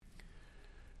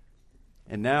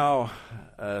And now,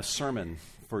 a sermon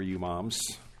for you moms.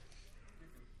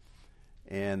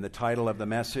 And the title of the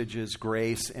message is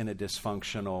Grace in a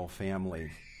Dysfunctional Family.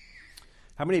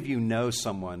 How many of you know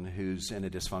someone who's in a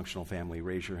dysfunctional family?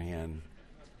 Raise your hand.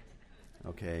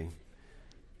 Okay.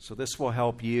 So this will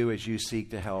help you as you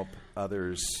seek to help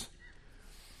others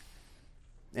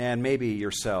and maybe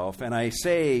yourself. And I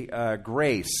say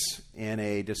grace in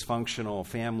a dysfunctional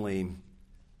family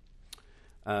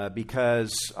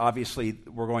because obviously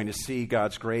we're going to see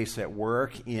God's grace at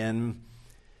work in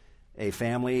a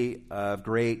family of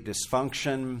great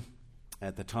dysfunction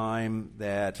at the time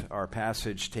that our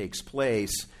passage takes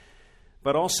place.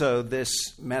 But also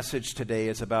this message today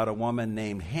is about a woman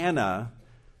named Hannah,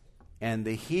 and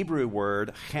the Hebrew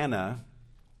word Hannah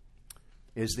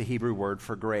is the Hebrew word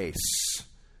for grace.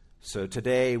 So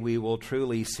today we will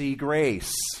truly see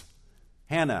grace,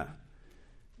 Hannah,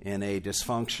 in a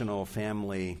dysfunctional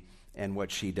family and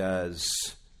what she does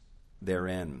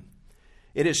therein.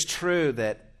 It is true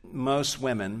that most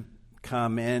women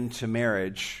come into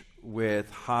marriage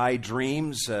with high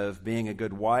dreams of being a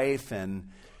good wife and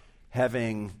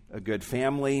having a good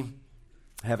family,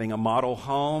 having a model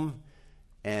home,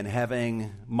 and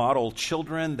having model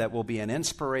children that will be an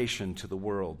inspiration to the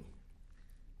world.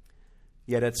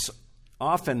 Yet it's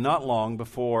often not long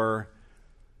before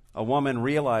a woman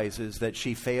realizes that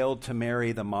she failed to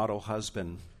marry the model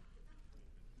husband,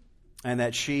 and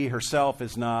that she herself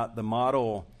is not the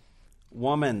model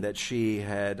woman that she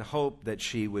had hoped that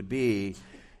she would be,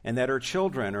 and that her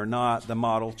children are not the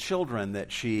model children that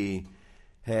she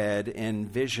had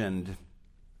envisioned.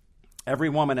 Every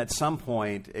woman at some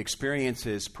point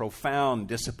experiences profound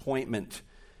disappointment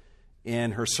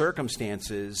in her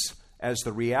circumstances as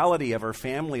the reality of her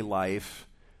family life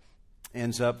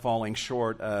ends up falling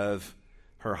short of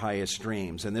her highest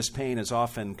dreams. And this pain is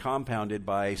often compounded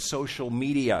by social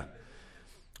media,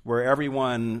 where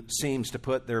everyone seems to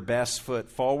put their best foot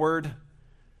forward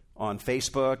on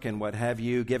Facebook and what have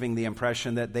you, giving the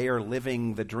impression that they are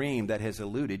living the dream that has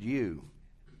eluded you.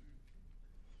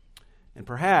 And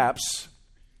perhaps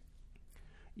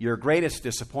your greatest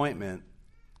disappointment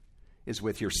is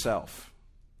with yourself.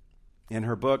 In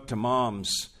her book to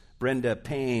moms, Brenda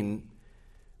Payne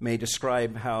may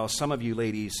describe how some of you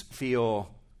ladies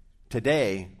feel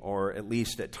today, or at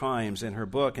least at times. In her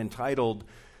book entitled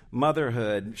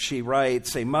Motherhood, she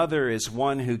writes, "A mother is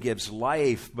one who gives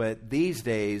life, but these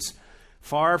days,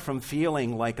 far from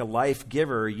feeling like a life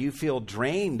giver, you feel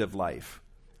drained of life.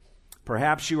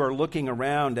 Perhaps you are looking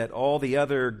around at all the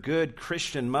other good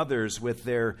Christian mothers with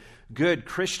their good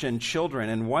Christian children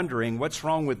and wondering, what's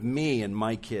wrong with me and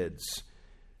my kids?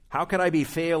 How could I be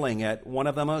failing at one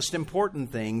of the most important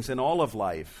things in all of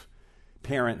life,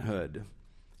 parenthood?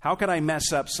 How could I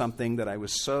mess up something that I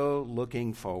was so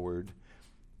looking forward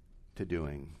to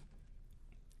doing?"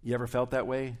 You ever felt that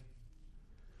way?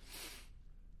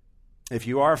 If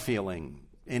you are feeling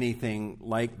anything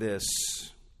like this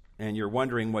and you're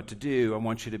wondering what to do, I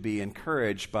want you to be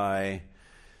encouraged by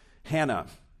Hannah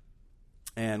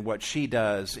and what she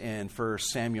does in 1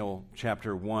 Samuel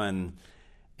chapter 1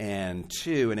 and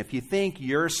 2. And if you think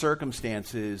your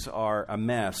circumstances are a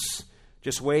mess,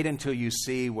 just wait until you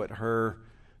see what her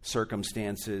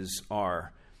circumstances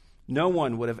are. No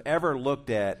one would have ever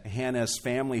looked at Hannah's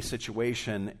family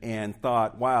situation and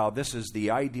thought, wow, this is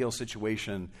the ideal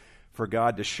situation for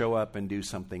God to show up and do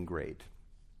something great.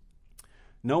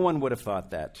 No one would have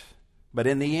thought that. But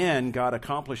in the end, God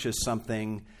accomplishes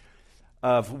something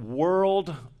of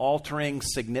world-altering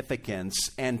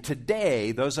significance. And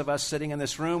today, those of us sitting in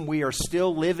this room, we are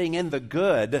still living in the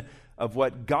good of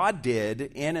what God did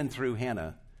in and through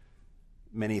Hannah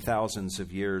many thousands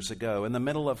of years ago, in the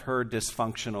middle of her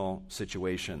dysfunctional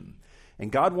situation.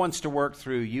 And God wants to work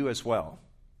through you as well,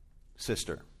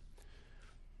 sister.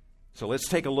 So let's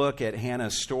take a look at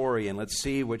Hannah's story, and let's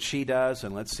see what she does,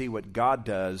 and let's see what God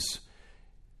does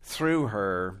through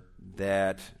her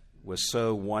that was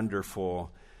so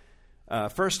wonderful.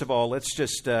 First of all, let's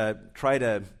just try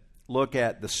to look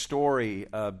at the story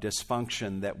of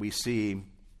dysfunction that we see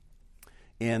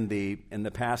in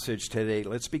the passage today.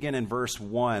 Let's begin in verse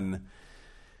 1.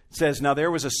 It says, "Now there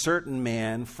was a certain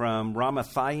man from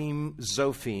Ramathaim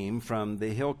Zophim, from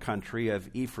the hill country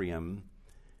of Ephraim,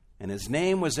 and his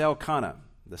name was Elkanah,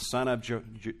 the son of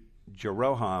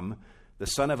Jeroham, the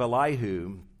son of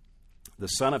Elihu, the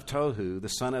son of Tohu, the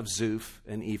son of Zuph,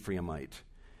 an Ephraimite.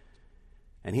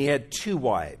 And he had 2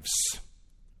 wives.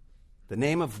 The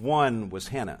name of one was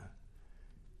Hannah,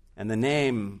 and the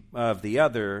name of the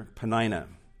other Peninnah.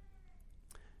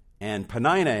 And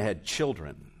Peninnah had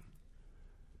children,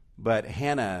 but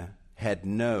Hannah had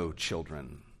no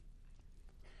children.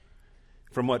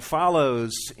 From what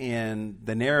follows in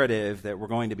the narrative that we're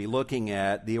going to be looking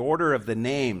at, the order of the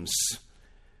names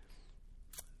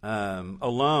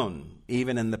alone,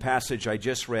 even in the passage I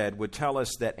just read, would tell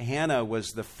us that Hannah was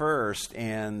the first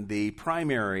and the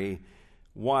primary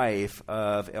wife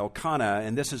of Elkanah,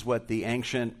 and this is what the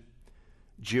ancient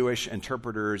Jewish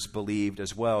interpreters believed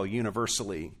as well,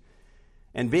 universally.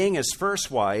 And being his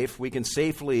first wife, we can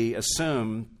safely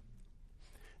assume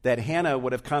that Hannah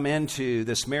would have come into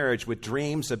this marriage with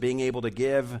dreams of being able to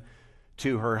give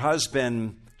to her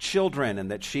husband children,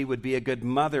 and that she would be a good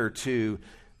mother to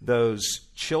those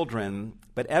children.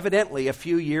 But evidently, a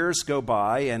few years go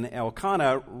by, and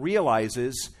Elkanah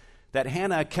realizes that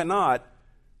Hannah cannot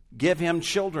give him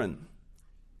children.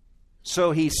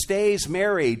 So he stays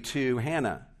married to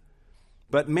Hannah,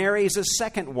 but marries a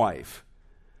second wife,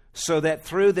 so that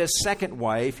through this second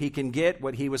wife, he can get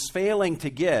what he was failing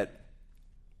to get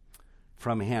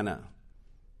from Hannah.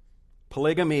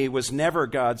 Polygamy was never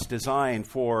God's design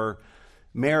for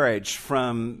marriage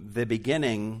from the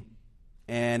beginning.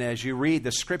 And as you read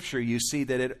the scripture, you see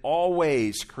that it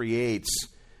always creates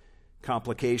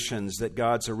complications that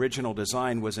God's original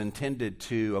design was intended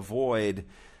to avoid.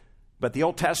 But the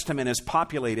Old Testament is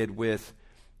populated with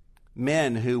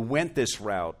men who went this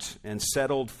route and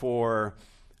settled for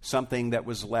something that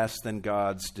was less than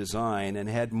God's design and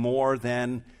had more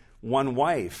than one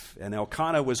wife. And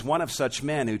Elkanah was one of such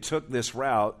men who took this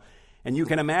route. And you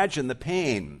can imagine the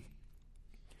pain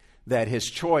that his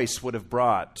choice would have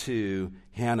brought to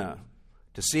Hannah,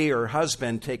 to see her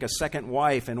husband take a second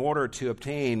wife in order to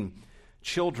obtain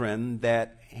children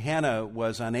that Hannah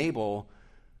was unable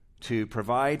to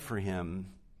provide for him.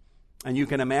 And you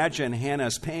can imagine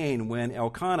Hannah's pain when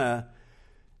Elkanah,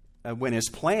 when his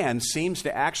plan seems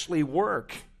to actually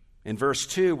work. In verse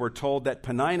 2, we're told that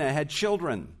Peninnah had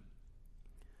children,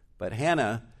 but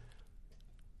Hannah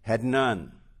had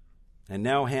none. And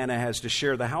now Hannah has to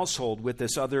share the household with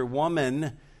this other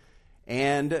woman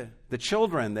and the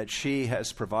children that she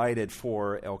has provided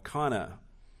for Elkanah.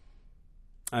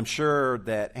 I'm sure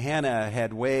that Hannah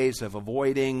had ways of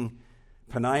avoiding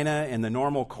Peninnah in the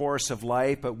normal course of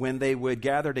life, but when they would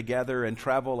gather together and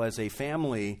travel as a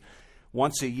family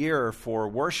once a year for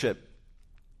worship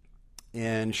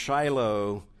in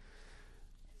Shiloh,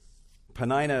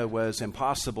 Peninnah was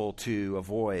impossible to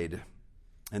avoid.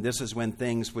 And this is when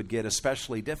things would get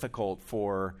especially difficult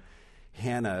for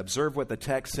Hannah. Observe what the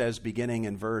text says beginning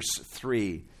in verse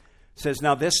 3. It says,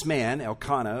 "Now this man,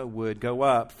 Elkanah, would go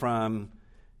up from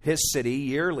his city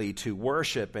yearly to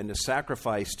worship and to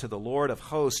sacrifice to the Lord of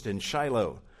hosts in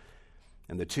Shiloh.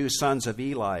 And the two sons of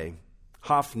Eli,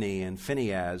 Hophni and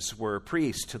Phinehas, were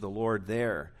priests to the Lord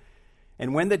there.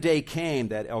 And when the day came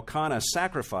that Elkanah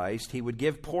sacrificed, he would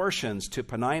give portions to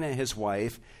Peninnah his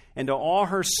wife and to all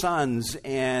her sons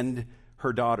and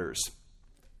her daughters."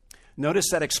 Notice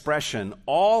that expression,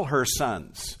 all her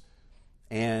sons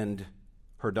and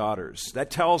her daughters.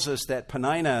 That tells us that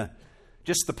Peninnah,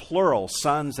 just the plural,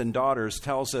 sons and daughters,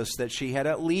 tells us that she had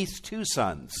at least 2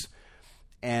 sons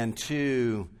and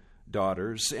 2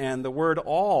 daughters. And the word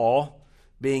all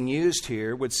being used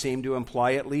here would seem to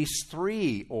imply at least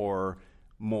 3 or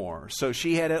more. So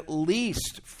she had at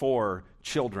least 4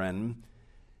 children,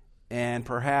 and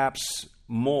perhaps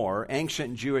more.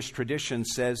 Ancient Jewish tradition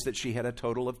says that she had a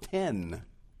total of 10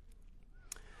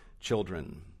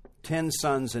 children, 10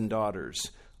 sons and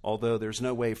daughters, although there's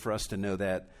no way for us to know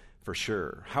that for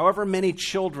sure. However many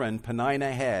children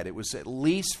Peninnah had, it was at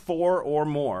least 4 or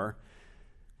more.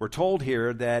 We're told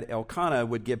here that Elkanah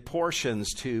would give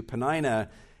portions to Peninnah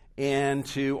and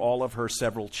to all of her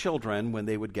several children when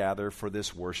they would gather for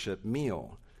this worship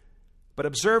meal. But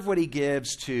observe what he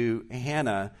gives to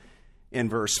Hannah in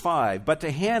verse 5. "But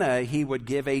to Hannah he would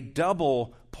give a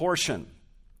double portion,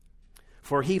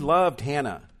 for he loved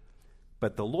Hannah,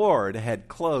 but the Lord had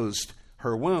closed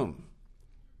her womb."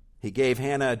 He gave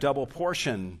Hannah a double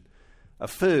portion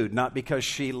of food, not because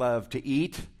she loved to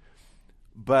eat,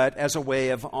 but as a way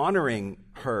of honoring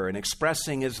her and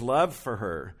expressing his love for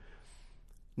her.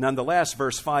 Nonetheless,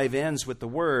 verse 5 ends with the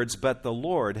words, "But the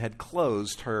Lord had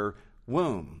closed her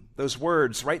womb." Those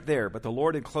words right there, "but the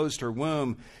Lord had closed her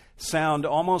womb," sound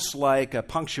almost like a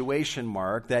punctuation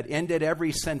mark that ended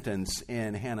every sentence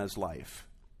in Hannah's life.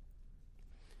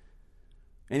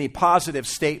 Any positive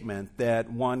statement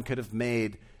that one could have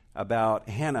made about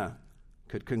Hannah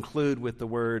could conclude with the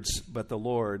words, "But the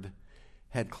Lord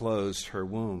had closed her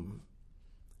womb."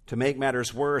 To make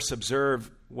matters worse,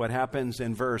 observe what happens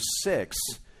in verse 6.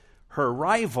 Her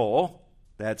rival,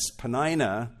 that's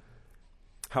Peninnah,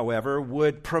 however,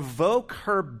 would provoke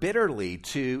her bitterly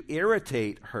to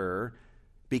irritate her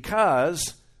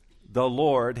because the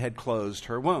Lord had closed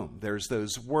her womb. There's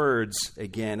those words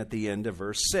again at the end of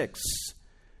verse 6.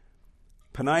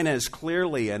 Peninnah is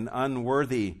clearly an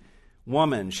unworthy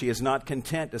woman. She is not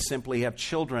content to simply have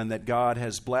children that God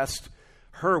has blessed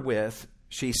her with.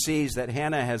 She sees that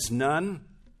Hannah has none,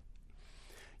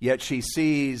 yet she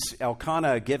sees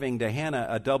Elkanah giving to Hannah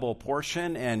a double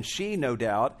portion, and she, no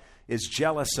doubt, is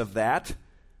jealous of that.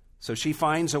 So she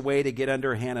finds a way to get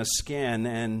under Hannah's skin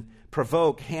and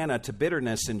provoke Hannah to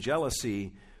bitterness and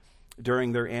jealousy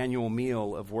during their annual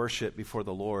meal of worship before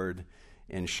the Lord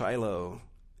in Shiloh.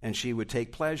 And she would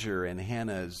take pleasure in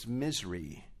Hannah's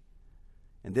misery.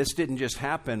 And this didn't just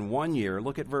happen one year.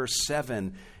 Look at verse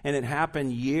 7. And it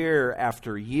happened year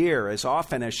after year. As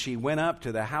often as she went up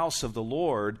to the house of the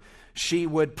Lord, she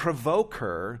would provoke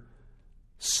her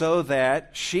so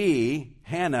that she,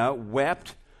 Hannah,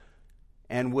 wept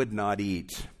and would not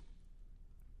eat.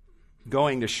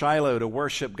 Going to Shiloh to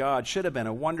worship God should have been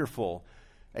a wonderful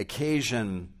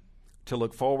occasion to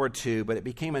look forward to, but it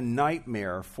became a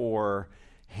nightmare for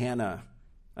Hannah,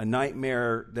 a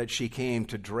nightmare that she came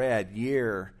to dread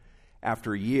year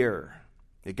after year.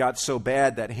 It got so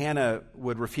bad that Hannah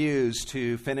would refuse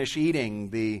to finish eating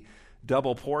the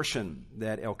double portion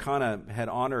that Elkanah had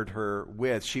honored her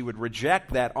with. She would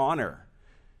reject that honor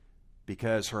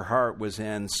because her heart was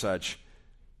in such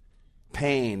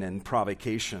pain and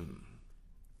provocation.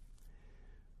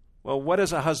 Well, what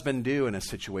does a husband do in a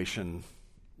situation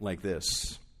like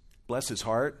this? Bless his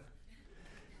heart.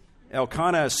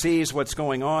 Elkanah sees what's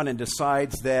going on and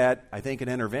decides that I think an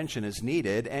intervention is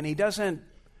needed, and he doesn't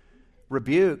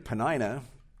rebuke Peninnah.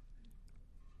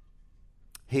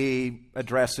 He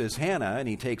addresses Hannah, and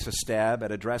he takes a stab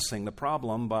at addressing the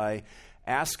problem by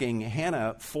asking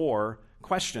Hannah 4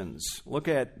 questions. Look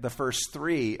at the first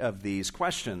 3 of these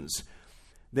questions.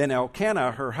 Then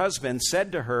Elkanah, her husband,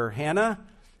 said to her, Hannah,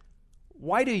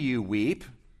 why do you weep?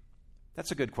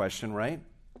 That's a good question, right?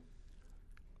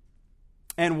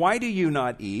 And why do you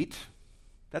not eat?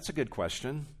 That's a good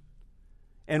question.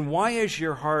 And why is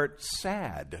your heart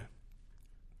sad?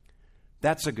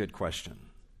 That's a good question.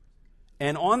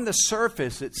 And on the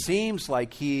surface, it seems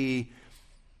like he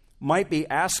might be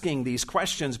asking these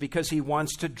questions because he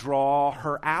wants to draw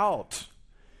her out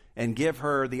and give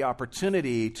her the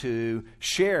opportunity to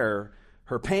share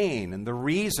her pain and the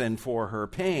reason for her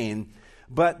pain.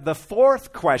 But the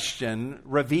 4th question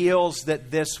reveals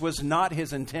that this was not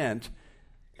his intent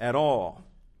at all.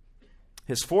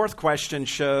 His 4th question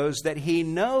shows that he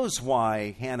knows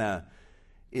why Hannah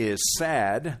is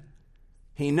sad.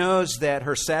 He knows that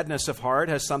her sadness of heart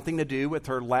has something to do with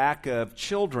her lack of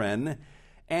children,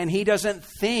 and he doesn't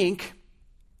think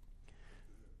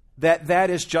that that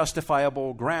is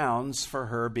justifiable grounds for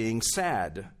her being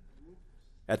sad.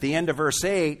 At the end of verse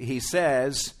 8, he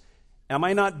says, Am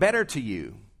I not better to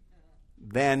you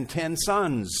than 10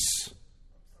 sons?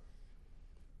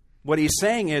 What he's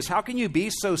saying is, how can you be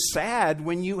so sad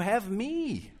when you have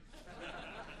me?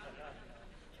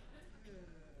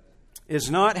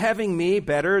 Is not having me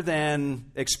better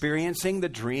than experiencing the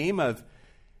dream of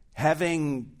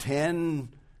having 10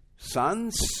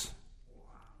 sons?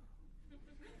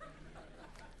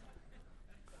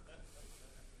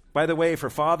 By the way, for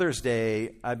Father's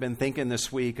Day, I've been thinking this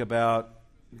week about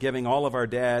giving all of our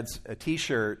dads a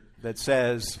t-shirt that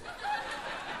says,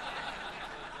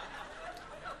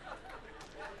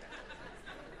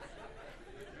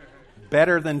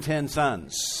 better than 10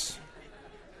 sons.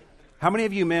 How many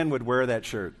of you men would wear that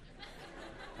shirt?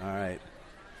 All right.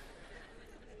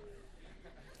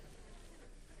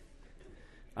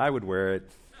 I would wear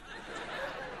it.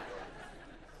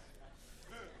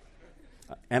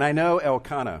 And I know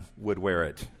Elkanah would wear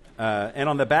it. And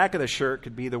on the back of the shirt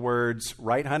could be the words,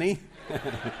 right, honey?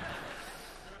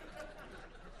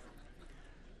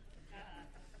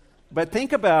 But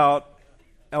think about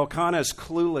Elkanah's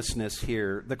cluelessness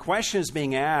here. The question is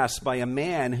being asked by a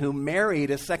man who married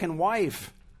a second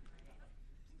wife.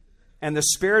 And the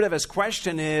spirit of his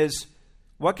question is,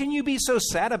 what can you be so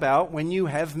sad about when you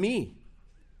have me?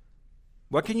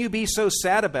 What can you be so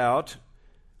sad about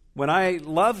when I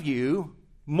love you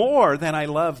more than I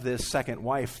love this second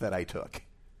wife that I took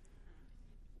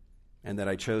and that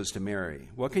I chose to marry?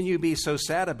 What can you be so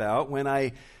sad about when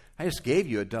I just gave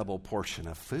you a double portion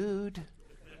of food?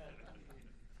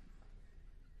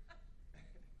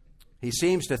 He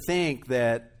seems to think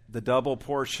that the double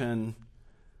portion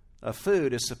of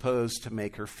food is supposed to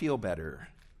make her feel better.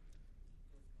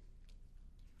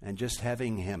 And just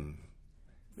having him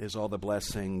is all the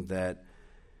blessing that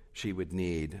she would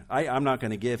need. I'm not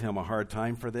going to give him a hard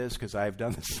time for this because I've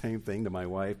done the same thing to my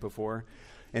wife before.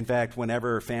 In fact,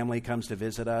 whenever family comes to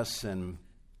visit us and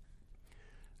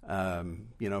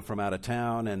from out of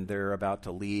town, and they're about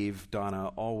to leave, Donna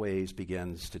always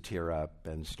begins to tear up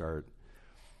and start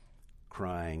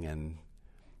crying. And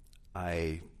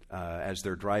as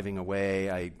they're driving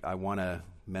away, I want to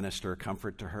minister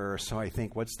comfort to her. So I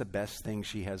think, what's the best thing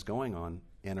she has going on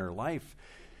in her life?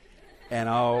 And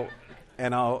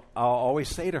I'll always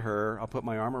say to her, I'll put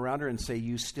my arm around her and say,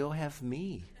 you still have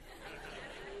me.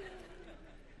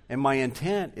 And my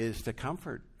intent is to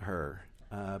comfort her,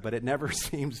 but it never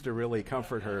seems to really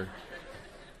comfort her.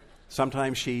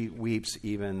 Sometimes she weeps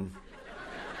even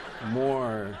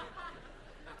more.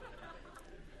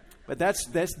 But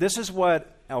this is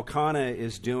what Elkanah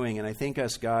is doing, and I think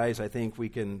us guys, we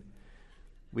can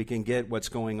get what's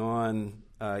going on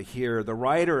here. The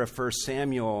writer of 1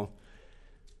 Samuel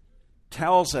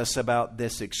tells us about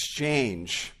this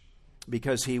exchange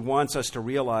because he wants us to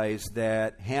realize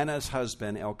that Hannah's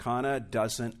husband, Elkanah,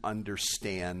 doesn't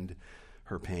understand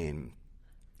her pain,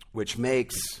 which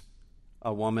makes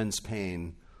a woman's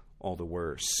pain all the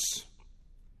worse.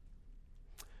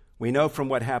 We know from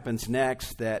what happens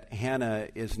next that Hannah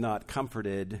is not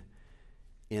comforted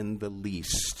in the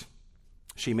least.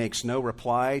 She makes no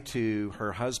reply to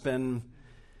her husband,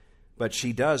 but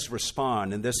she does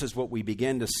respond, and this is what we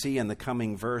begin to see in the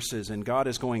coming verses, and God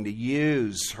is going to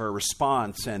use her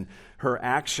response and her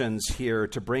actions here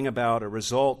to bring about a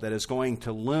result that is going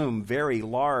to loom very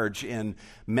large in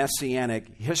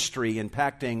Messianic history,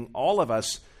 impacting all of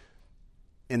us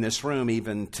in this room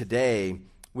even today.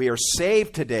 We are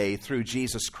saved today through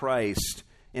Jesus Christ,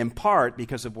 in part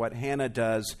because of what Hannah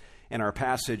does in our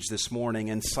passage this morning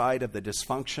inside of the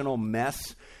dysfunctional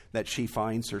mess that she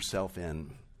finds herself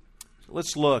in.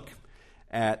 Let's look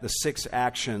at the 6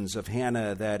 actions of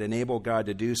Hannah that enable God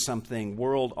to do something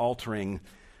world-altering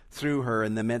through her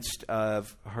in the midst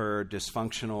of her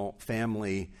dysfunctional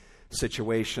family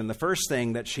situation. The first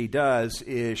thing that she does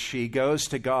is she goes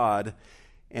to God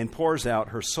and pours out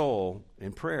her soul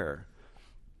in prayer.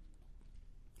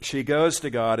 She goes to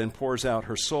God and pours out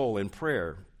her soul in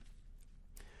prayer.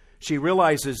 She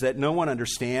realizes that no one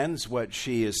understands what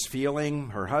she is feeling.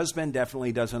 Her husband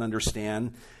definitely doesn't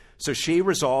understand. So she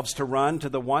resolves to run to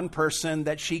the one person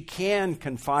that she can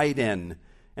confide in,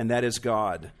 and that is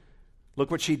God. Look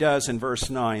what she does in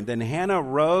verse 9. Then Hannah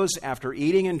rose after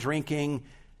eating and drinking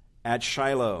at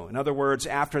Shiloh. In other words,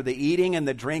 after the eating and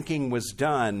the drinking was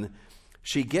done,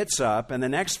 she gets up, and the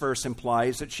next verse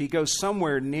implies that she goes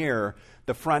somewhere near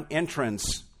the front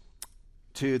entrance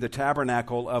to the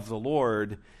tabernacle of the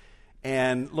Lord.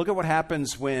 And look at what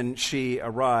happens when she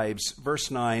arrives. Verse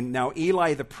 9, now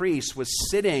Eli the priest was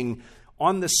sitting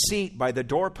on the seat by the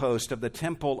doorpost of the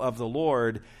temple of the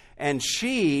Lord, and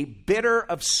she, bitter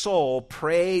of soul,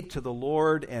 prayed to the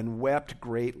Lord and wept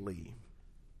greatly.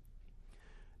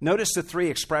 Notice the 3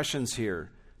 expressions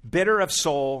here. Bitter of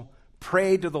soul,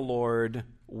 prayed to the Lord,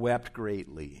 wept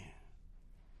greatly.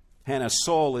 Hannah's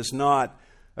soul is not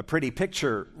a pretty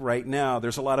picture right now.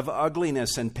 There's a lot of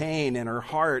ugliness and pain in her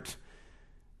heart.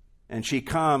 And she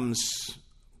comes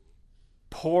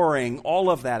pouring all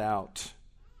of that out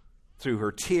through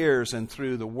her tears and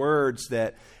through the words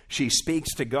that she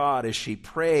speaks to God as she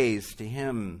prays to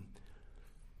Him.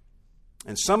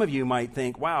 And some of you might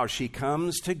think, wow, she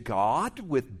comes to God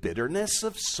with bitterness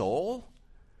of soul?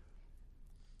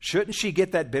 Shouldn't she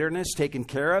get that bitterness taken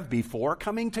care of before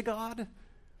coming to God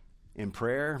in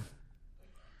prayer?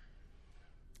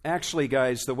 Actually,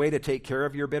 guys, the way to take care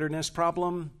of your bitterness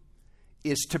problem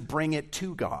is to bring it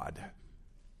to God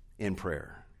in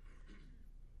prayer.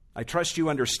 I trust you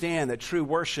understand that true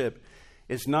worship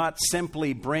is not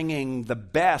simply bringing the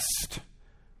best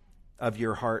of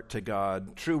your heart to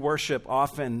God. True worship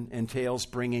often entails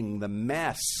bringing the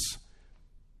mess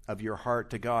of your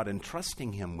heart to God and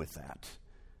trusting Him with that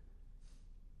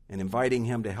and inviting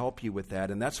Him to help you with that.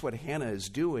 And that's what Hannah is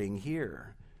doing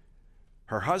here.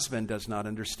 Her husband does not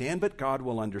understand, but God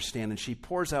will understand. And she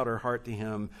pours out her heart to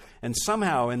Him. And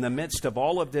somehow, in the midst of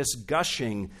all of this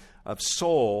gushing of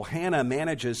soul, Hannah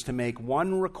manages to make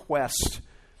one request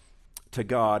to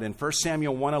God. In 1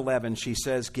 Samuel 1:11, she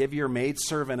says, give your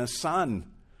maidservant a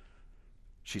son.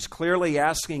 She's clearly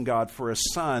asking God for a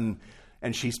son,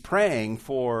 and she's praying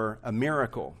for a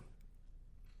miracle.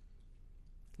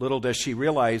 Little does she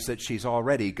realize that she's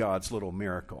already God's little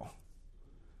miracle.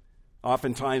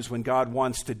 Oftentimes when God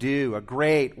wants to do a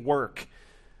great work,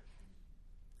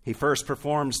 He first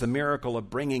performs the miracle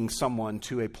of bringing someone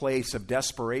to a place of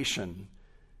desperation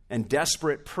and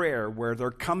desperate prayer where they're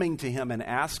coming to Him and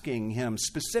asking Him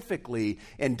specifically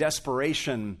in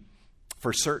desperation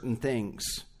for certain things.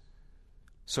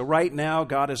 So right now,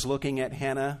 God is looking at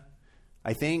Hannah,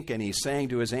 I think, and He's saying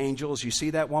to His angels, you see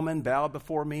that woman bowed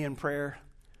before me in prayer?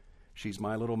 She's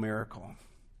my little miracle.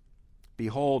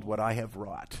 Behold what I have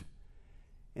wrought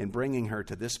in bringing her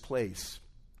to this place,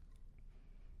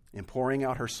 in pouring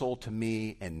out her soul to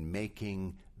me and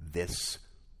making this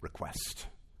request.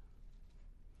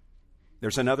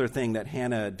 There's another thing that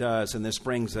Hannah does, and this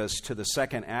brings us to the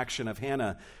second action of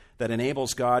Hannah that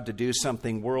enables God to do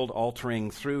something world-altering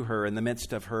through her in the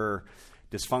midst of her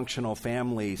dysfunctional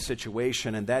family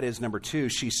situation, and that is number 2,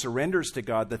 she surrenders to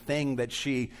God the thing that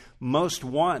she most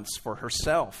wants for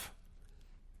herself.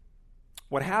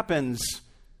 What happens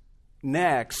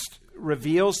next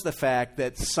reveals the fact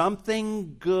that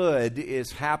something good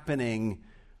is happening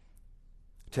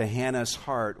to Hannah's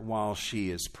heart while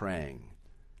she is praying.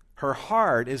 Her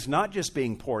heart is not just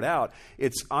being poured out,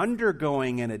 it's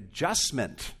undergoing an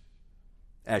adjustment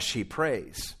as she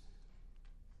prays.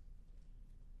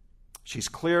 She's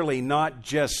clearly not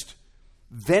just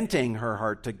venting her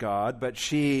heart to God, but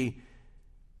she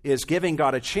is giving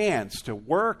God a chance to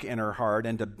work in her heart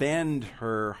and to bend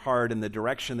her heart in the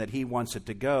direction that He wants it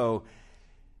to go.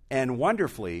 And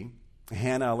wonderfully,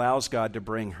 Hannah allows God to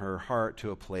bring her heart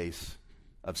to a place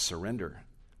of surrender.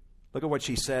 Look at what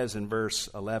she says in verse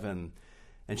 11.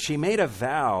 And she made a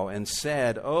vow and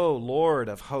said, O Lord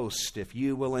of hosts, if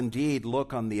you will indeed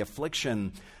look on the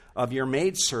affliction of your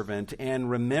maidservant and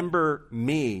remember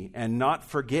me and not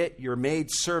forget your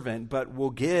maidservant, but will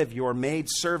give your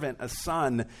maidservant a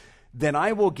son, then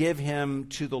I will give him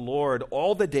to the Lord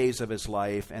all the days of his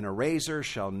life, and a razor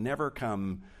shall never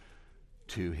come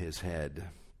to his head.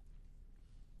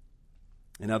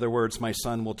 In other words, my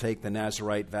son will take the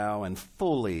Nazirite vow and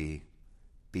fully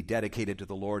be dedicated to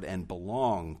the Lord and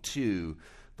belong to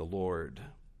the Lord.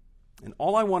 And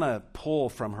all I want to pull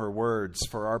from her words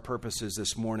for our purposes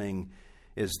this morning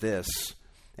is this.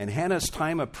 In Hannah's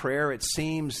time of prayer, it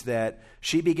seems that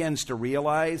she begins to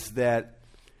realize that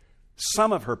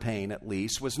some of her pain, at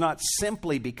least, was not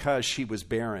simply because she was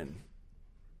barren,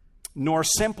 nor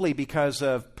simply because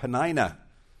of Peninnah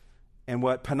and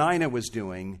what Peninnah was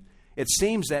doing. It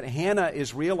seems that Hannah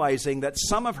is realizing that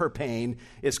some of her pain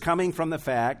is coming from the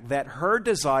fact that her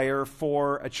desire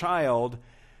for a child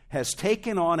has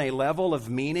taken on a level of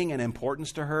meaning and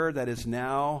importance to her that is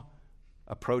now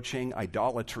approaching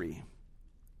idolatry.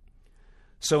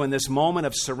 So in this moment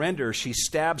of surrender, she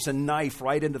stabs a knife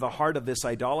right into the heart of this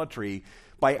idolatry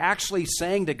by actually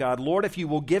saying to God, Lord, if you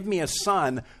will give me a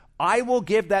son, I will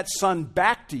give that son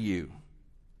back to you.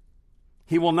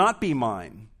 He will not be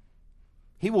mine.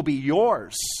 He will be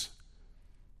yours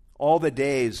all the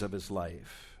days of his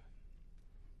life.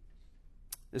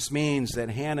 This means that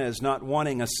Hannah is not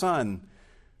wanting a son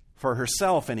for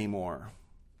herself anymore,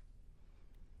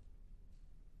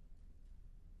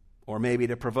 or maybe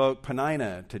to provoke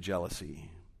Peninnah to jealousy.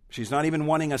 She's not even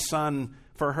wanting a son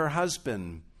for her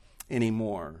husband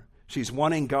anymore. She's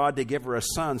wanting God to give her a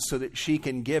son so that she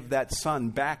can give that son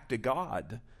back to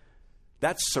God.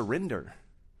 That's surrender.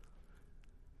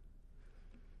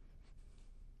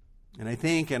 And I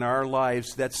think in our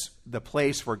lives, that's the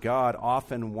place where God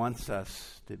often wants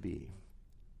us to be.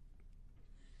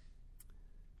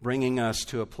 Bringing us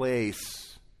to a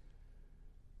place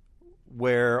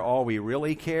where all we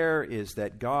really care is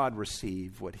that God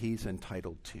receive what He's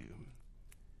entitled to.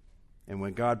 And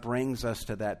when God brings us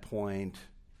to that point,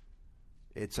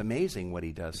 it's amazing what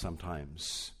He does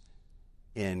sometimes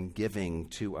in giving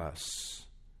to us.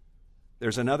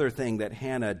 There's another thing that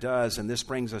Hannah does, and this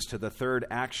brings us to the third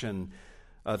action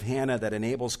of Hannah that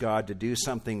enables God to do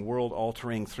something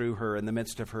world-altering through her in the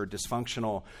midst of her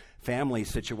dysfunctional family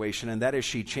situation, and that is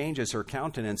she changes her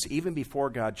countenance even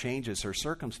before God changes her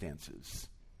circumstances.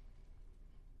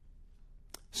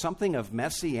 Something of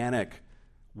messianic,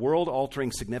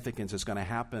 world-altering significance is going to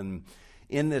happen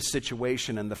in this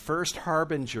situation, and the first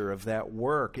harbinger of that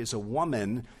work is a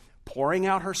woman pouring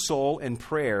out her soul in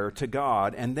prayer to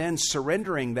God and then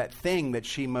surrendering that thing that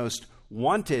she most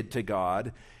wanted to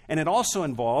God. And it also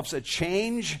involves a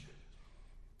change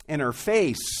in her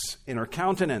face, in her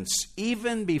countenance,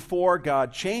 even before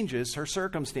God changes her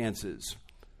circumstances.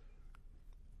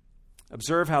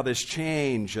 Observe how this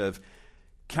change of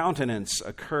countenance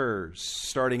occurs,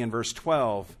 starting in verse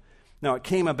 12. Now it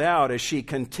came about as she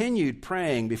continued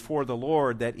praying before the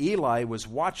Lord that Eli was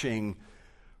watching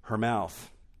her mouth.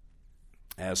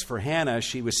 As for Hannah,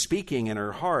 she was speaking in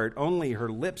her heart, only her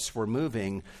lips were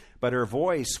moving, but her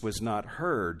voice was not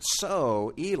heard.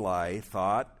 So Eli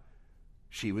thought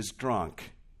she was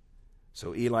drunk.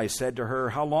 So Eli said to her,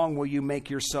 How long will you make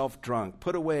yourself drunk?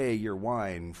 Put away your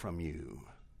wine from you.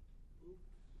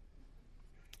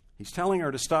 He's telling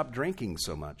her to stop drinking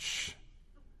so much,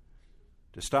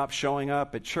 to stop showing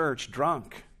up at church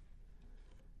drunk,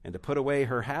 and to put away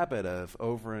her habit of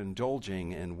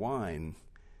overindulging in wine,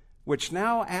 which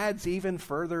now adds even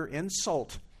further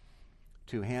insult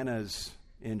to Hannah's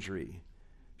injury.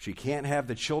 She can't have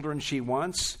the children she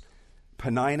wants.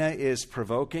 Peninnah is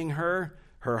provoking her.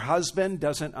 Her husband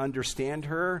doesn't understand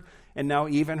her. And now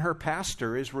even her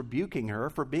pastor is rebuking her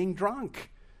for being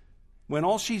drunk, when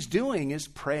all she's doing is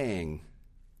praying.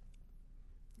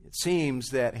 It seems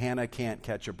that Hannah can't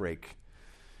catch a break.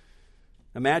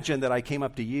 Imagine that I came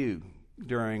up to you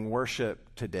during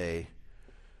worship today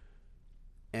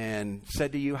and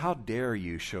said to you, how dare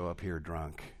you show up here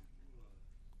drunk?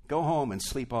 Go home and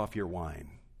sleep off your wine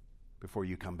before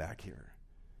you come back here.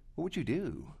 What would you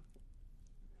do?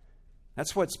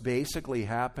 That's what's basically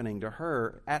happening to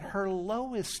her at her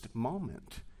lowest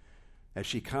moment, as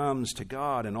she comes to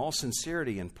God in all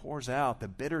sincerity and pours out the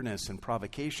bitterness and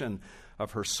provocation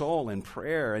of her soul in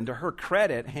prayer. And to her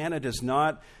credit, Hannah does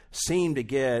not seem to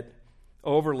get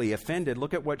overly offended.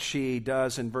 Look at what she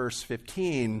does in verse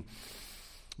 15.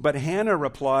 But Hannah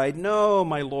replied, "No,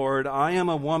 my Lord, I am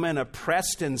a woman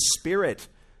oppressed in spirit.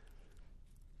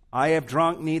 I have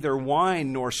drunk neither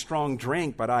wine nor strong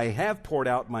drink, but I have poured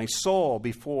out my soul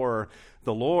before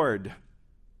the Lord."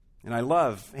 And I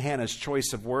love Hannah's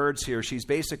choice of words here. She's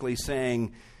basically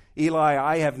saying, Eli,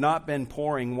 I have not been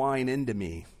pouring wine into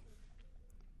me.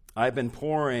 I've been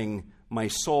pouring my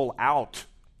soul out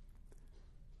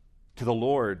to the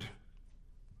Lord.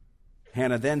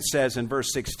 Hannah then says in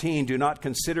verse 16, "Do not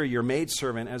consider your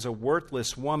maidservant as a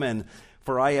worthless woman,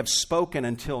 for I have spoken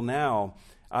until now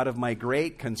out of my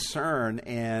great concern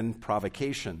and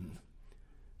provocation."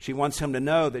 She wants him to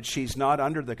know that she's not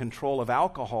under the control of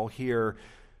alcohol here.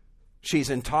 She's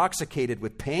intoxicated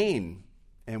with pain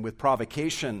and with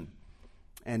provocation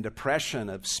and depression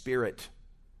of spirit.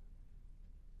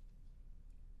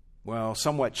 Well,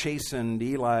 somewhat chastened,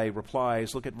 Eli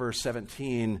replies, look at verse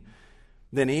 17.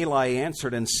 Then Eli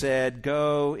answered and said,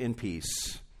 "Go in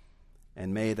peace,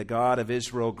 and may the God of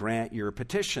Israel grant your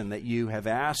petition that you have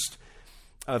asked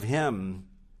of him."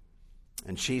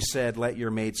 And she said, "Let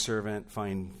your maidservant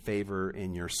find favor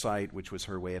in your sight," which was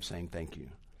her way of saying thank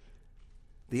you.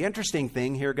 The interesting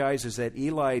thing here, guys, is that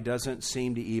Eli doesn't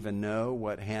seem to even know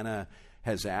what Hannah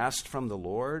has asked from the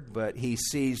Lord, but he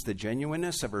sees the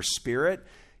genuineness of her spirit.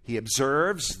 He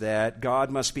observes that God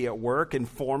must be at work in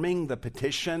forming the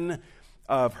petition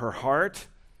of her heart.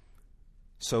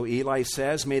 So Eli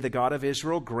says, "May the God of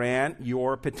Israel grant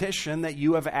your petition that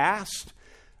you have asked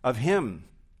of him."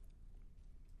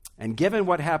 And given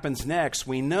what happens next,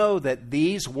 we know that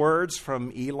these words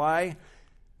from Eli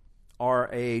are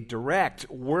a direct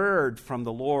word from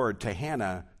the Lord to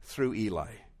Hannah through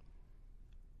Eli,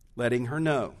 letting her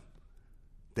know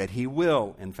that he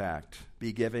will, in fact,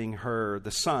 be giving her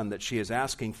the son that she is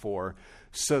asking for,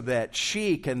 so that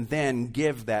she can then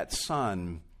give that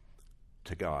son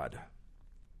to God.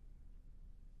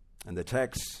 And the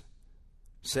text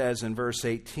says in verse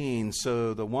 18,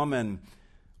 "So the woman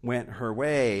went her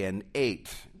way and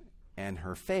ate, and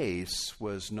her face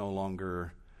was no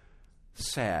longer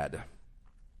sad."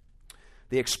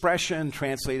 The expression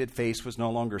translated "face was no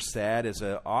longer sad" is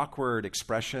an awkward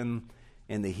expression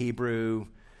in the Hebrew.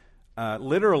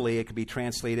 Literally, it could be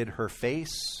translated, "her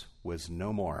face was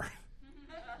no more."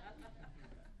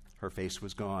 Her face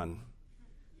was gone.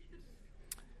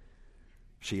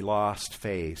 She lost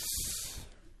face.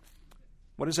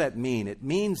 What does that mean? It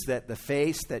means that the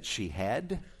face that she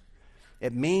had,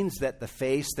 it means that the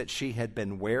face that she had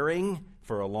been wearing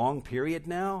for a long period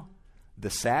now,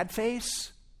 the sad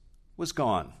face, was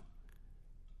gone.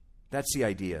 That's the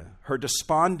idea. Her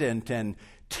despondent and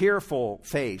tearful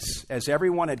face, as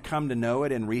everyone had come to know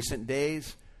it in recent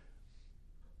days,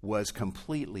 was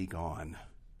completely gone.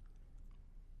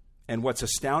 And what's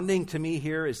astounding to me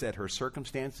here is that her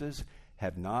circumstances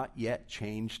have not yet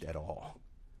changed at all.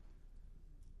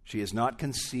 She has not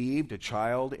conceived a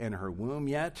child in her womb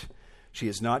yet. She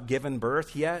has not given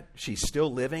birth yet. She's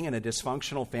still living in a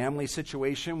dysfunctional family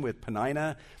situation with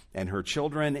Peninnah and her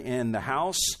children in the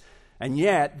house. And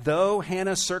yet, though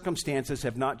Hannah's circumstances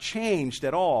have not changed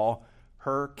at all,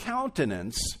 her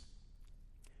countenance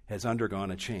has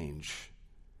undergone a change.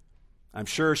 I'm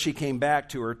sure she came back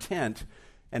to her tent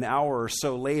an hour or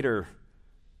so later,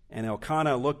 and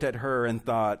Elkanah looked at her and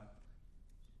thought,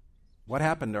 what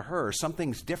happened to her?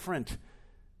 Something's different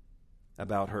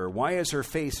about her. Why is her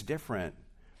face different?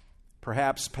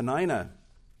 Perhaps Peninnah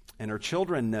and her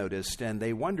children noticed, and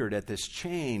they wondered at this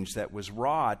change that was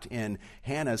wrought in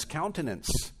Hannah's countenance.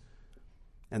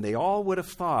 And they all would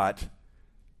have thought,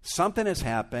 something has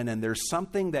happened, and there's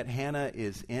something that Hannah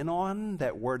is in on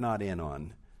that we're not in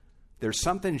on. There's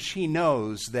something she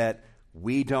knows that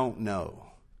we don't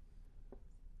know.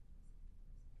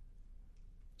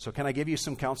 So can I give you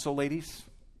some counsel, ladies?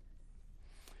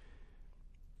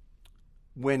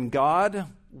 When God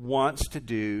wants to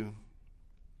do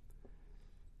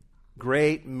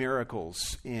great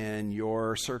miracles in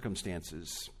your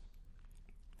circumstances,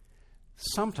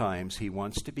 sometimes he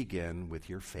wants to begin with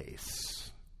your face.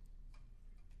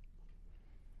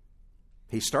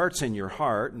 He starts in your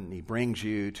heart and he brings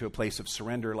you to a place of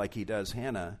surrender like he does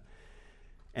Hannah,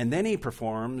 and then he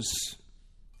performs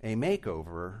a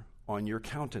makeover on your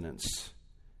countenance.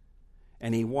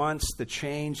 And he wants the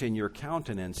change in your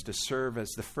countenance to serve as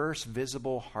the first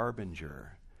visible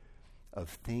harbinger of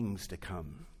things to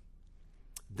come.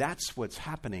 That's what's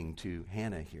happening to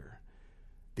Hannah here.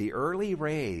 The early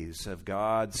rays of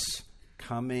God's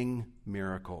coming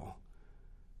miracle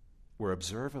were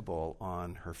observable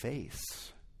on her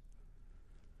face.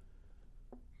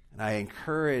 And I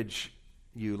encourage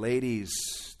you ladies,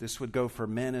 this would go for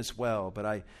men as well, but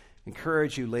I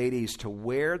encourage you ladies to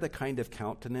wear the kind of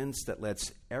countenance that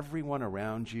lets everyone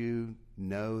around you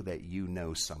know that you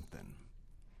know something.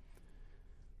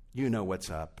 You know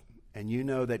what's up, and you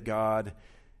know that God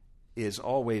is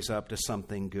always up to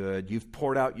something good. You've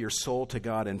poured out your soul to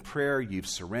God in prayer. You've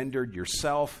surrendered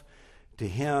yourself to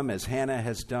him as Hannah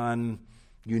has done.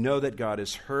 You know that God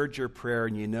has heard your prayer,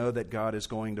 and you know that God is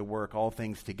going to work all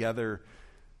things together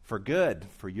for good,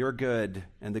 for your good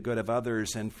and the good of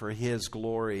others, and for his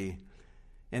glory.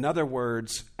 In other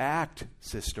words, act,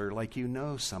 sister, like you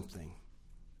know something.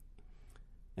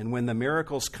 And when the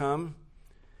miracles come,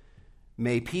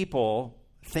 may people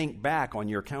think back on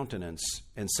your countenance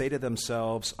and say to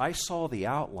themselves, I saw the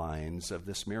outlines of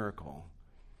this miracle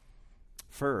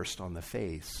first on the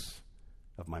face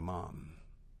of my mom,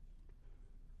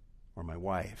 or my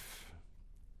wife,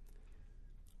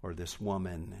 or this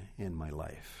woman in my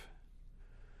life.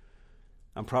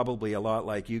 I'm probably a lot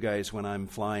like you guys when I'm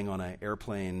flying on an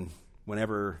airplane.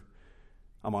 Whenever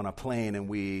I'm on a plane and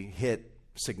we hit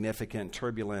significant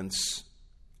turbulence,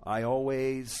 I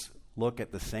always look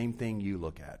at the same thing you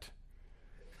look at.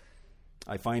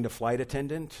 I find a flight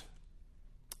attendant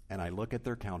and I look at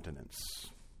their countenance.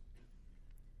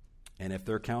 And if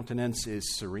their countenance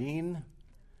is serene,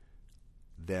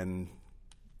 then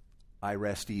I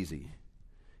rest easy.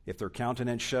 If their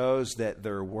countenance shows that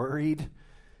they're worried,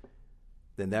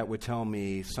 then that would tell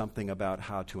me something about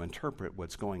how to interpret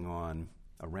what's going on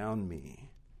around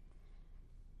me.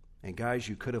 And guys,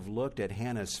 you could have looked at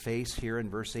Hannah's face here in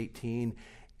verse 18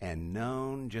 and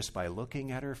known just by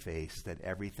looking at her face that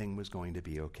everything was going to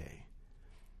be okay.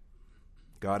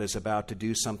 God is about to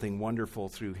do something wonderful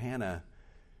through Hannah.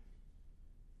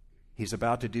 He's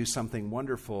about to do something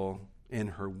wonderful in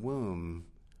her womb.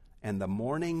 And the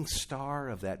morning star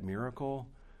of that miracle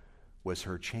was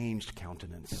her changed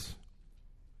countenance.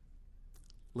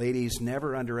 Ladies,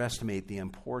 never underestimate the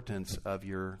importance of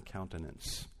your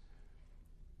countenance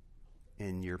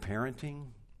in your parenting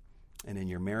and in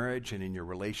your marriage and in your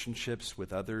relationships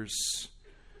with others,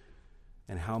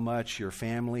 and how much your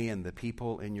family and the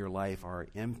people in your life are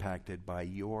impacted by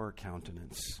your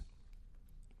countenance.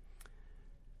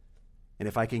 And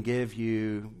if I can give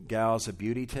you gals a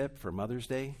beauty tip for Mother's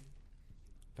Day,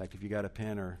 in fact, if you got a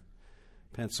pen or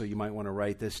pencil, you might want to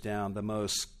write this down. The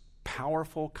most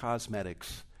powerful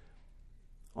cosmetics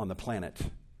on the planet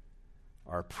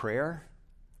are prayer,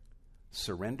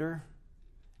 surrender,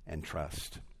 and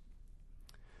trust.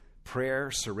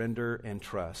 Prayer, surrender, and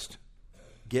trust.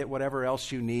 Get whatever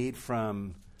else you need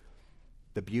from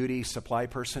the beauty supply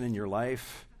person in your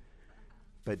life,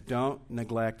 but don't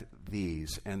neglect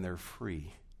these, and they're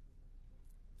free.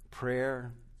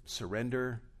 Prayer,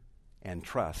 surrender, and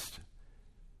trust.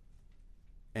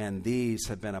 And these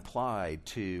have been applied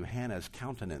to Hannah's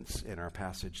countenance in our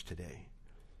passage today.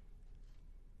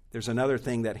 There's another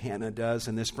thing that Hannah does,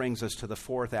 and this brings us to the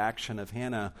fourth action of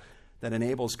Hannah that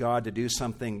enables God to do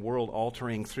something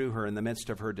world-altering through her in the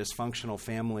midst of her dysfunctional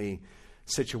family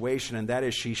situation, and that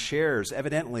is she shares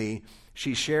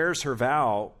her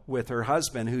vow with her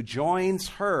husband, who joins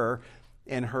her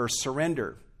in her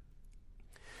surrender.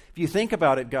 If you think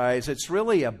about it, guys, it's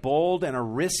really a bold and a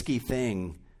risky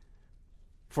thing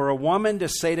for a woman to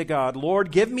say to God, Lord,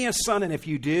 give me a son, and if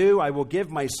you do, I will give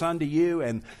my son to you,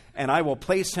 and I will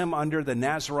place him under the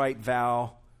Nazirite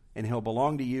vow, and he'll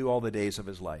belong to you all the days of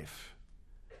his life.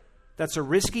 That's a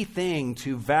risky thing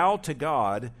to vow to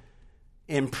God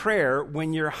in prayer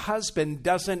when your husband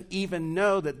doesn't even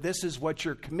know that this is what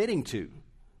you're committing to.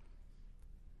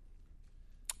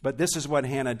 But this is what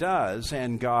Hannah does,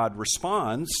 and God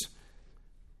responds.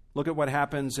 Look at what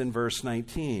happens in verse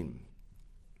 19.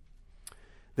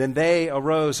 Then they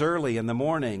arose early in the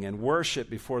morning and worshiped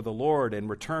before the Lord and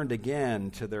returned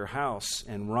again to their house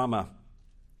in Ramah.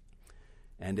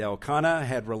 And Elkanah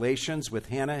had relations with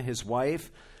Hannah, his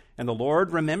wife, and the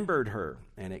Lord remembered her.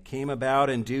 And it came about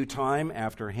in due time,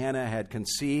 after Hannah had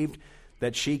conceived,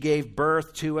 that she gave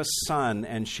birth to a son,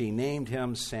 and she named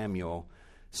him Samuel,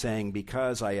 saying,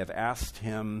 because I have asked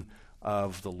him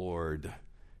of the Lord.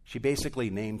 She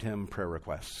basically named him prayer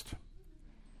request.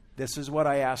 This is what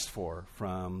I asked for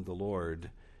from the Lord,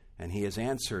 and he has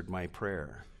answered my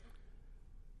prayer.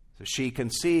 So she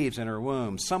conceives in her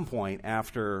womb some point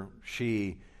after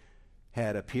she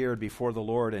had appeared before the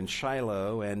Lord in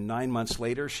Shiloh, and 9 months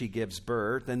later she gives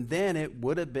birth. And then it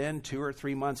would have been 2 or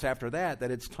 3 months after that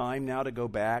it's time now to go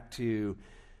back to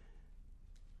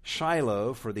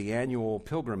Shiloh for the annual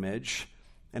pilgrimage.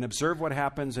 And observe what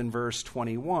happens in verse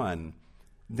 21.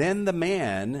 Then the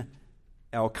man,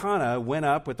 Elkanah, went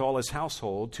up with all his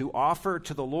household to offer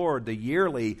to the Lord the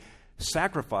yearly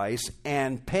sacrifice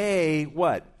and pay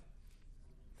what?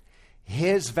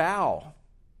 His vow.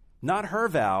 Not her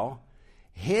vow,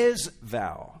 his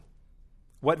vow.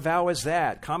 What vow is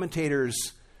that?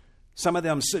 Commentators, some of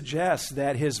them suggest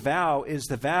that his vow is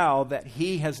the vow that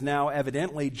he has now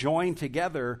evidently joined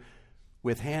together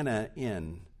with Hannah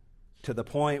in, to the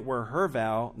point where her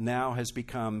vow now has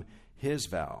become his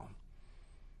vow.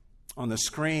 On the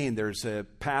screen, there's a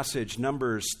passage,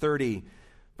 Numbers 30,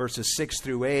 verses 6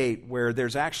 through 8, where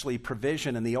there's actually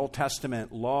provision in the Old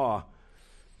Testament law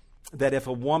that if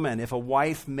a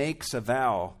wife makes a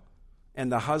vow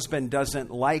and the husband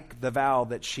doesn't like the vow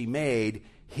that she made,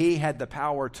 he had the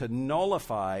power to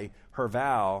nullify her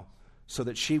vow so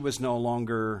that she was no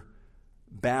longer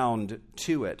bound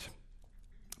to it.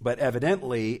 But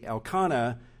evidently,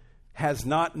 Elkanah has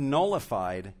not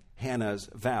nullified Hannah's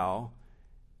vow.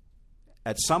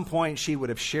 At some point, she would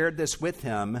have shared this with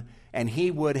him, and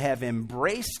he would have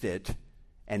embraced it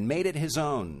and made it his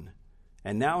own.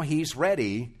 And now he's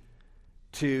ready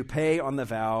to pay on the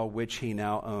vow which he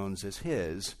now owns as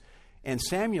his. And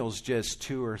Samuel's just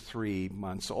 2 or 3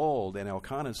 months old, and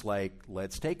Elkanah's like,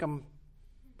 let's take him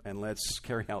and let's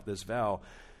carry out this vow.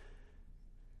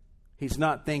 He's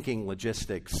not thinking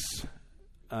logistics,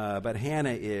 but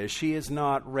Hannah is. She is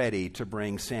not ready to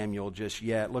bring Samuel just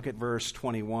yet. Look at verse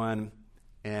 21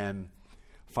 and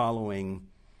following.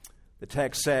 The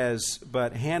text says,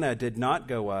 but Hannah did not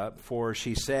go up, for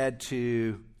she said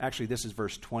to, actually this is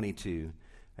verse 22,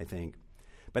 I think.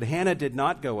 But Hannah did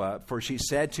not go up, for she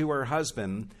said to her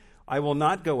husband, I will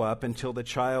not go up until the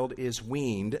child is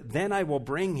weaned. Then I will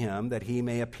bring him, that he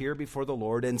may appear before the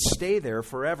Lord and stay there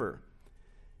forever.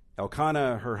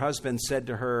 Elkanah, her husband, said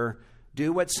to her,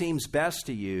 do what seems best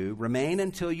to you. Remain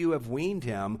until you have weaned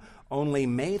him. Only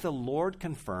may the Lord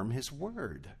confirm his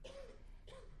word.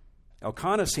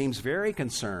 Elkanah seems very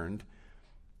concerned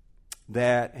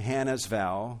that Hannah's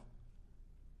vow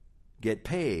get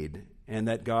paid and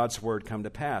that God's word come to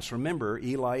pass. Remember,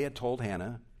 Eli had told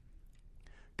Hannah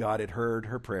God had heard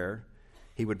her prayer.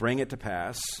 He would bring it to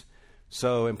pass.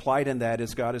 So implied in that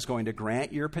is God is going to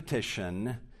grant your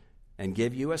petition and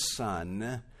give you a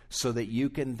son so that you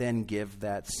can then give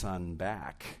that son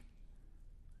back.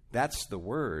 That's the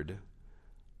word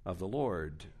of the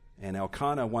Lord. And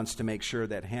Elkanah wants to make sure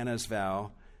that Hannah's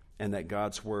vow and that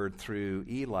God's word through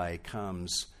Eli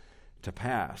comes to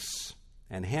pass.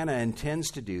 And Hannah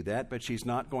intends to do that, but she's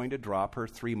not going to drop her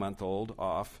 3-month-old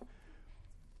off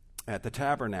at the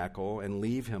tabernacle and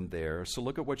leave him there. So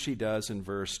look at what she does in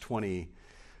verse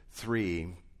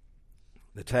 23.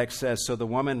 The text says, so the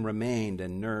woman remained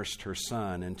and nursed her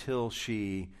son until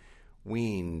she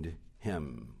weaned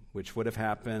him, which would have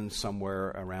happened somewhere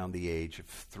around the age of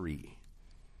 3.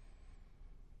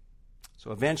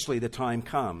 So eventually the time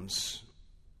comes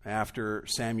after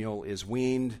Samuel is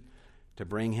weaned to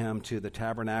bring him to the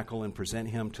tabernacle and present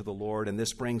him to the Lord. And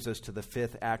this brings us to the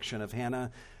 5th action of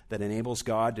Hannah that enables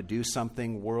God to do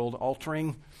something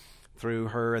world-altering through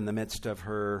her in the midst of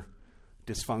her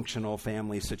dysfunctional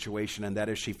family situation, and that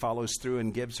is she follows through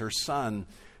and gives her son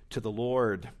to the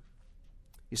Lord.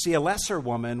 You see, a lesser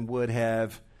woman would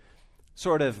have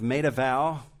sort of made a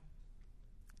vow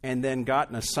and then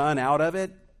gotten a son out of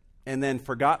it and then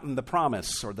forgotten the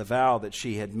promise or the vow that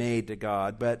she had made to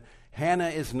God. But Hannah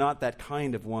is not that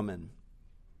kind of woman.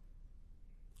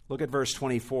 Look at verse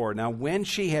 24. Now when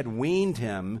she had weaned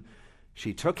him,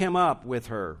 she took him up with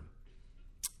her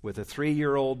with a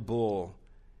 3-year-old bull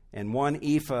and 1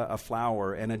 ephah of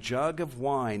flour and a jug of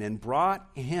wine, and brought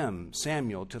him,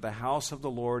 Samuel, to the house of the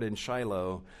Lord in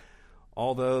Shiloh,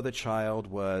 although the child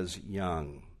was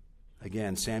young.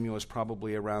 Again, Samuel was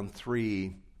probably around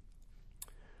 3,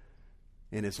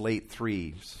 in his late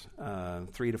 3s,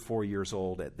 3 to 4 years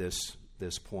old at this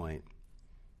point.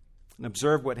 And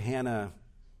observe what Hannah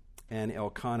and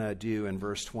Elkanah do in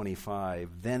verse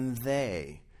 25? Then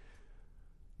they,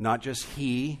 not just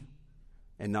he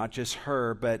and not just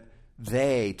her, but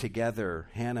they together,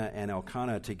 Hannah and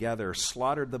Elkanah together,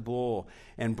 slaughtered the bull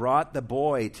and brought the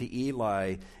boy to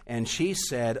Eli. And she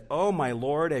said, "Oh, my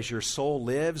Lord, as your soul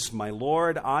lives, my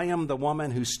Lord, I am the woman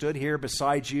who stood here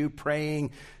beside you praying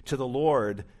to the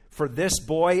Lord. For this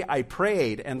boy I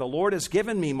prayed, and the Lord has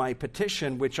given me my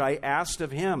petition, which I asked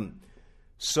of him.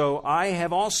 So I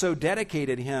have also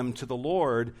dedicated him to the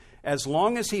Lord. As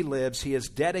long as he lives, he is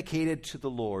dedicated to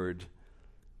the Lord."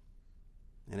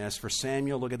 And as for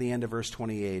Samuel, look at the end of verse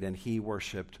 28, and he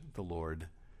worshiped the Lord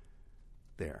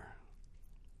there.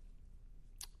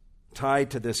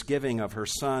 Tied to this giving of her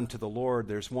son to the Lord,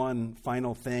 there's one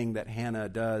final thing that Hannah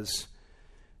does.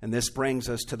 And this brings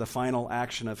us to the final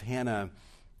action of Hannah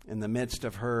in the midst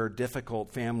of her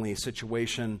difficult family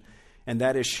situation. And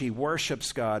that is she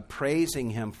worships God,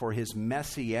 praising him for his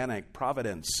messianic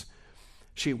providence.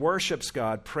 She worships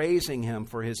God, praising him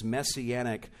for his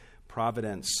messianic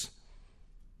providence.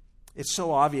 It's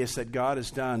so obvious that God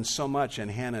has done so much in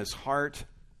Hannah's heart,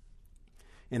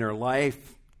 in her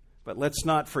life, but let's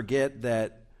not forget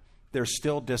that there's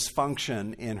still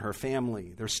dysfunction in her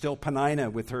family. There's still Peninnah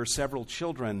with her several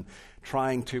children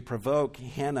trying to provoke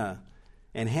Hannah.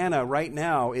 And Hannah right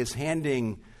now is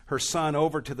handing her son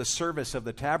over to the service of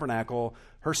the tabernacle.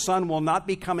 Her son will not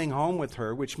be coming home with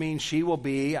her, which means she will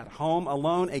be at home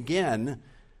alone again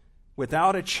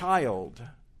without a child.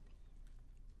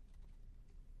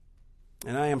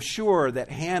 And I am sure that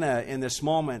Hannah in this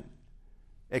moment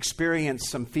experienced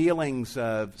some feelings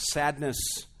of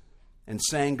sadness and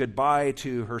saying goodbye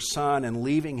to her son and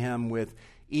leaving him with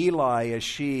Eli as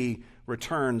she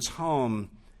returns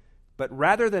home. But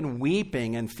rather than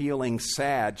weeping and feeling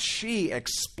sad, she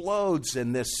explodes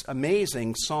in this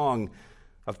amazing song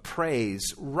of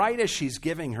praise right as she's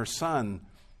giving her son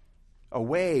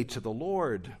away to the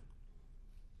Lord.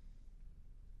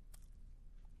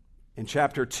 In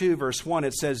chapter 2, verse 1,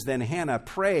 it says, "Then Hannah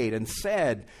prayed and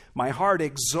said, 'My heart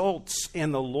exults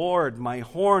in the Lord. My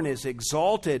horn is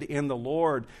exalted in the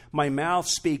Lord. My mouth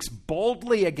speaks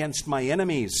boldly against my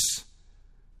enemies,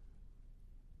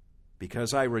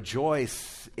 because I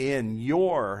rejoice in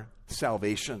your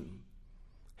salvation.'"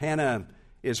 Hannah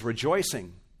is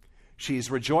rejoicing. She's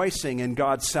rejoicing in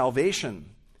God's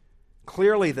salvation.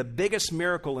 Clearly, the biggest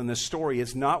miracle in this story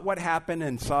is not what happened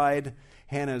inside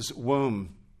Hannah's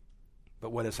womb,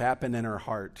 but what has happened in her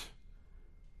heart.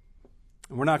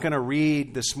 We're not going to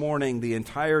read this morning the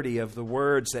entirety of the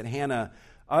words that Hannah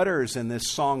utters in this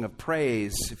song of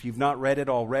praise. If you've not read it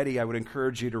already, I would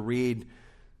encourage you to read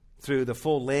through the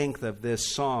full length of this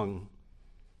song.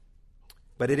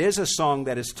 But it is a song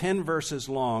that is 10 verses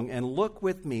long, and look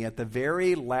with me at the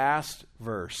very last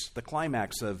verse, the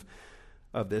climax of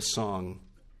this song.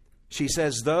 She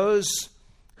says, "Those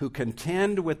who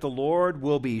contend with the Lord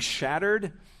will be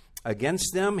shattered.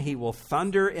 Against them he will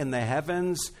thunder in the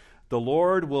heavens. The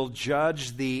Lord will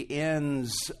judge the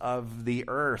ends of the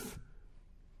earth."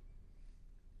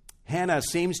 Hannah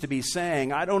seems to be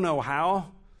saying, I don't know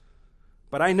how,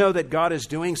 but I know that God is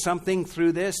doing something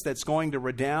through this that's going to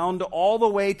redound all the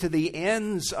way to the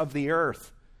ends of the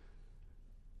earth.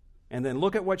 And then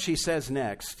look at what she says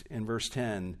next in verse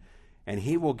 10. "And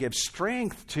he will give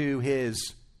strength to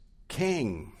his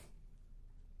king."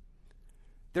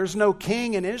 There's no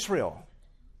king in Israel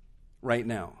right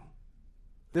now.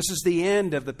 This is the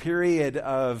end of the period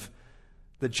of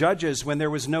the judges when there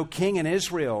was no king in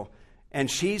Israel. And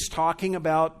she's talking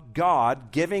about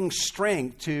God giving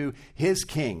strength to his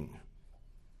king.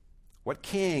 What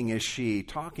king is she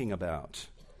talking about?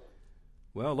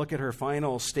 Well, look at her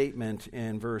final statement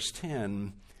in verse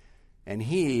 10. "And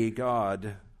he,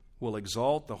 God, will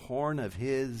exalt the horn of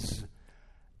his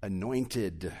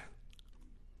anointed."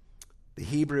 The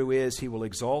Hebrew is, he will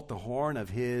exalt the horn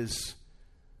of his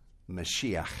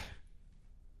Mashiach,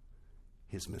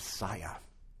 his Messiah.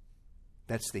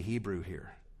 That's the Hebrew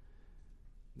here.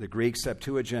 The Greek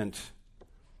Septuagint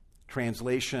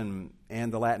translation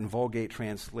and the Latin Vulgate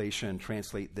translation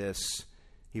translate this: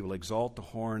 he will exalt the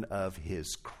horn of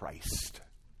his Christ.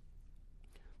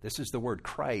 This is the word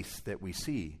Christ that we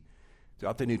see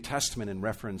throughout the New Testament in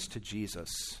reference to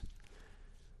Jesus.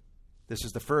 This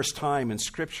is the first time in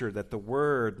Scripture that the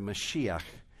word Mashiach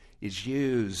is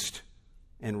used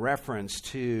in reference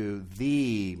to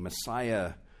the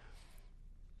Messiah.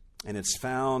 And it's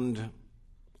found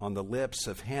on the lips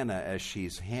of Hannah as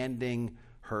she's handing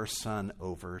her son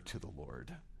over to the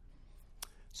Lord.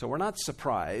 So we're not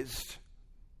surprised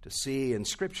to see in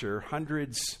Scripture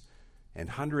hundreds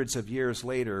and hundreds of years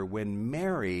later when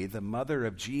Mary, the mother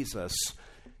of Jesus,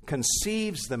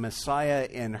 conceives the Messiah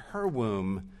in her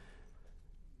womb,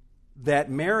 that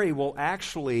Mary will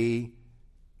actually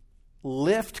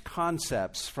lift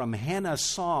concepts from Hannah's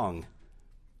song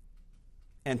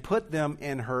and put them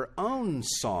in her own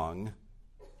song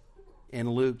in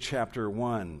Luke chapter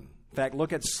 1. In fact,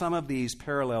 look at some of these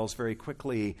parallels very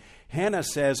quickly. Hannah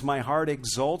says, "My heart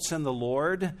exults in the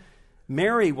Lord."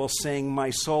 Mary will sing, "My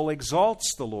soul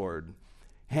exalts the Lord."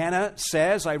 Hannah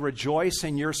says, "I rejoice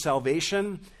in your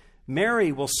salvation."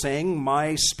 Mary will sing,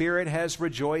 "My spirit has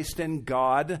rejoiced in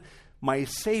God, my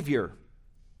Savior."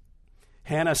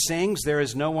 Hannah sings, "There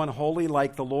is no one holy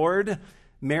like the Lord."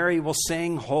 Mary will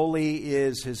sing, "Holy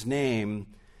is his name."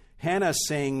 Hannah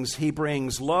sings, "He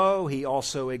brings low, he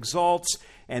also exalts."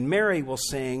 And Mary will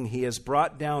sing, "He has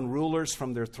brought down rulers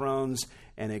from their thrones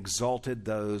and exalted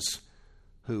those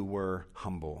who were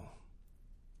humble."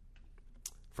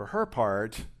 For her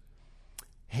part,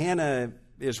 Hannah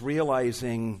is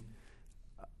realizing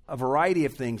a variety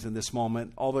of things in this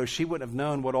moment. Although she wouldn't have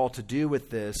known what all to do with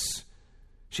this,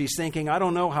 she's thinking, I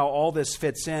don't know how all this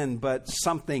fits in, but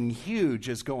something huge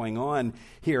is going on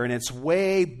here, and it's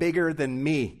way bigger than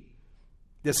me.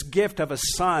 This gift of a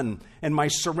son and my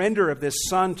surrender of this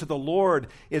son to the Lord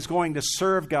is going to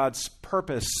serve God's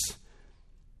purpose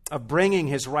of bringing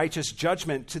his righteous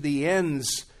judgment to the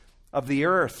ends of the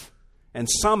earth. And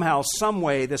somehow, some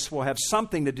way, this will have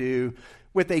something to do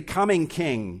with a coming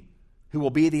king who will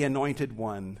be the anointed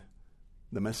one,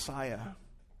 the Messiah.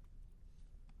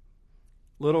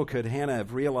 Little could Hannah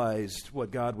have realized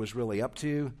what God was really up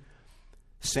to.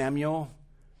 Samuel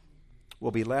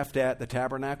will be left at the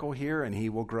tabernacle here, and he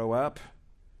will grow up,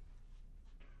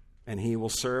 and he will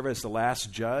serve as the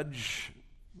last judge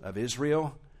of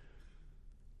Israel.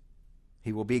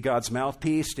 He will be God's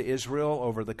mouthpiece to Israel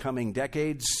over the coming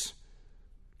decades.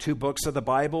 2 books of the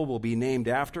Bible will be named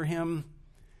after him.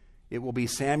 It will be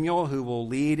Samuel who will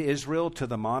lead Israel to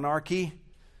the monarchy.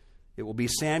 It will be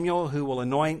Samuel who will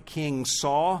anoint King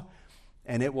Saul.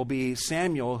 And it will be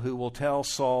Samuel who will tell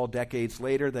Saul decades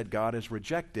later that God has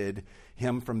rejected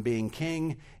him from being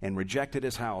king and rejected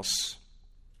his house.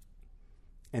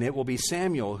 And it will be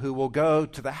Samuel who will go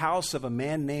to the house of a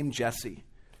man named Jesse.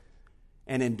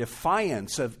 And in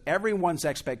defiance of everyone's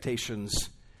expectations,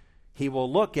 he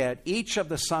will look at each of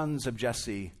the sons of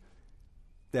Jesse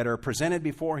that are presented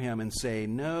before him and say,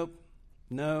 "Nope,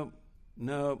 nope,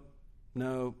 nope,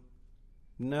 nope,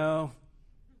 no,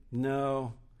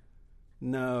 no,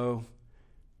 no.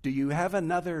 Do you have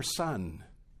another son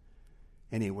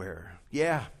anywhere?"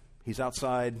 "Yeah, he's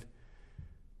outside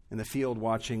in the field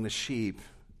watching the sheep."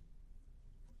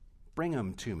 "Bring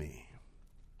him to me."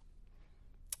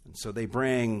 And so they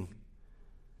bring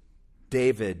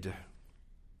David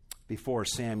before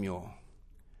Samuel.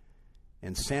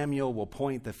 And Samuel will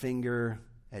point the finger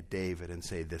at David and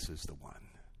say, "This is the one."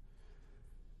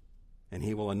 And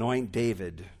he will anoint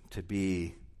David to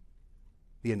be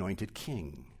the anointed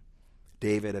king.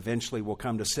 David eventually will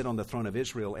come to sit on the throne of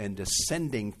Israel, and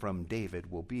descending from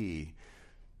David will be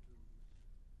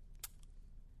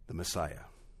the Messiah.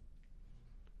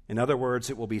 In other words,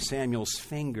 it will be Samuel's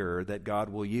finger that God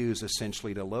will use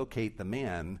essentially to locate the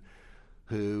man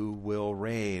who will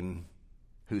reign,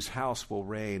 whose house will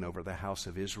reign over the house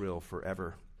of Israel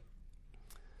forever.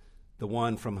 The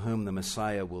one from whom the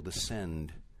Messiah will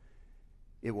descend.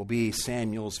 It will be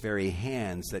Samuel's very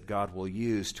hands that God will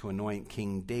use to anoint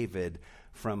King David,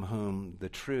 from whom the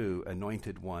true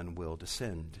anointed one will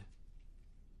descend.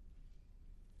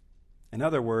 In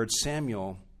other words,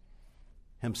 Samuel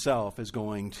himself is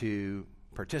going to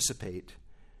participate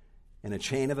in a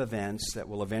chain of events that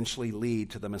will eventually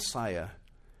lead to the Messiah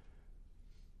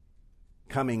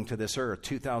coming to this earth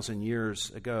 2,000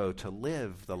 years ago to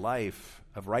live the life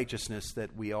of righteousness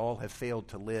that we all have failed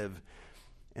to live,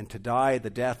 and to die the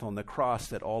death on the cross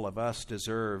that all of us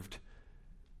deserved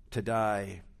to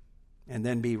die, and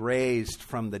then be raised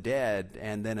from the dead,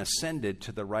 and then ascended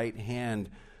to the right hand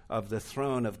of the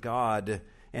throne of God,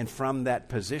 and from that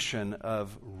position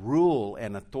of rule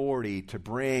and authority to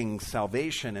bring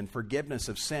salvation and forgiveness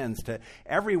of sins to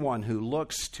everyone who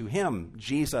looks to him,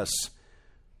 Jesus,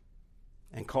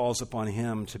 and calls upon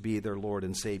him to be their Lord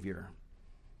and Savior.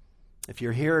 If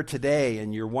you're here today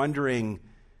and you're wondering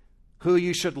who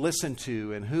you should listen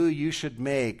to and who you should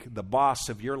make the boss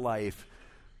of your life,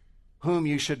 whom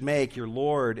you should make your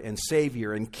Lord and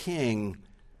Savior and King,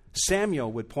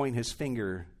 Samuel would point his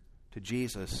finger to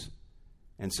Jesus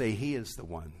and say, "He is the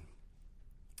one.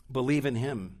 Believe in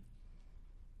him."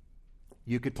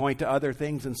 You could point to other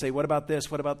things and say, "What about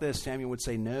this? What about this?" Samuel would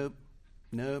say, "Nope,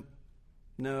 nope,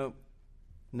 nope,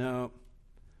 nope.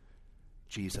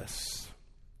 Jesus.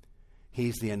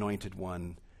 He's the anointed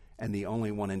one. and the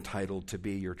only one entitled to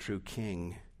be your true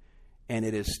king. And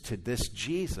it is to this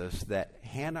Jesus that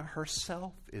Hannah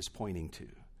herself is pointing to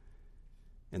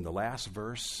in the last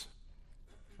verse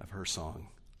of her song.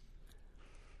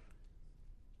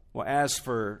 Well, as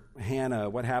for Hannah,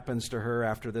 what happens to her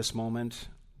after this moment?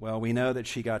 Well, we know that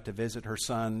she got to visit her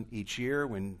son each year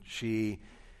when she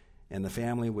and the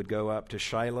family would go up to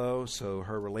Shiloh, so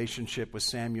her relationship with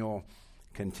Samuel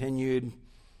continued.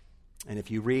 And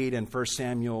if you read in 1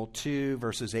 Samuel 2,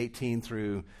 verses 18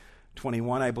 through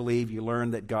 21, I believe, you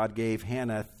learn that God gave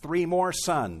Hannah 3 more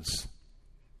sons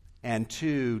and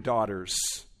 2 daughters,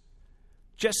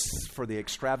 just for the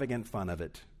extravagant fun of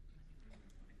it.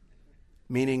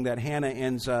 Meaning that Hannah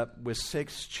ends up with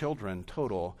 6 children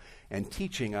total, and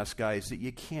teaching us, guys, that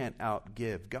you can't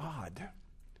outgive God.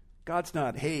 God's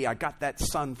not, hey, I got that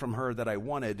son from her that I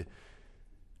wanted.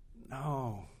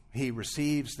 No, he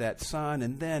receives that son,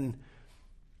 and then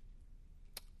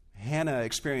Hannah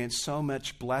experienced so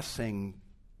much blessing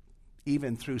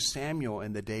even through Samuel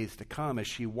in the days to come as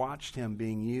she watched him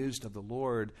being used of the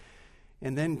Lord.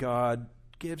 And then God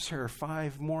gives her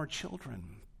 5 more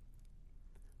children.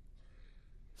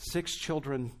 6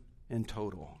 children in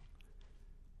total.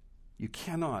 You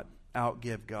cannot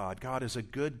outgive God. God is a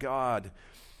good God,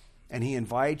 and he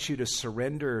invites you to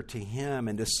surrender to him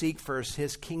and to seek first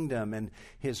his kingdom and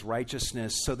his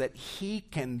righteousness so that he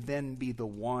can then be the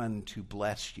one to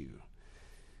bless you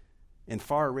in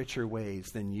far richer ways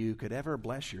than you could ever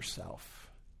bless yourself.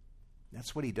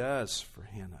 That's what he does for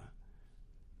Hannah.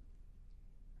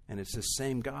 And it's the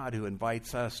same God who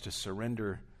invites us to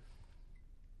surrender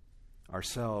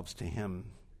ourselves to him.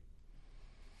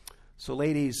 So,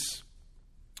 ladies,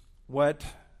 what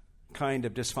kind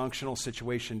of dysfunctional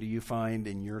situation do you find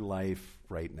in your life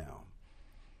right now?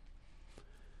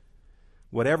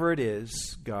 Whatever it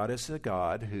is, God is a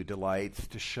God who delights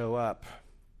to show up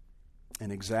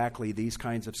in exactly these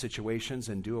kinds of situations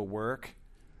and do a work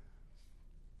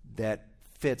that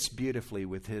fits beautifully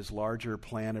with his larger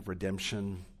plan of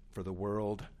redemption for the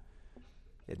world.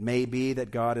 It may be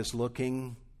that God is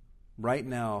looking right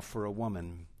now for a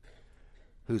woman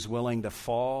who's willing to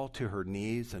fall to her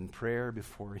knees in prayer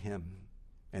before him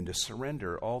and to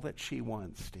surrender all that she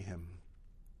wants to him.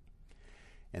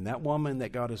 And that woman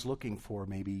that God is looking for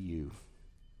may be you.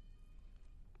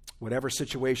 Whatever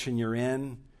situation you're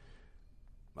in,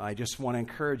 I just want to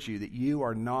encourage you that you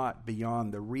are not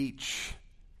beyond the reach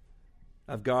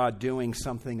of God doing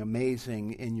something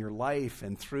amazing in your life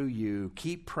and through you.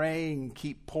 Keep praying,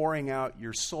 keep pouring out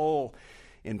your soul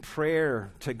in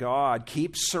prayer to God.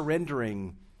 Keep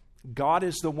surrendering. God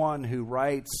is the one who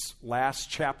writes last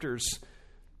chapters,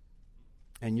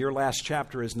 and your last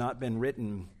chapter has not been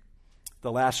written.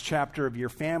 The last chapter of your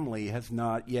family has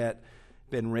not yet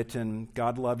been written.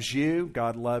 God loves you.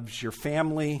 God loves your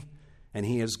family, and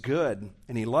he is good,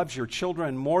 and he loves your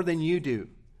children more than you do.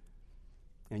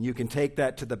 And you can take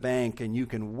that to the bank, and you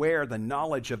can wear the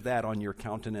knowledge of that on your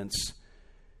countenance.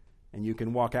 And you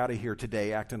can walk out of here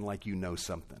today acting like you know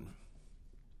something.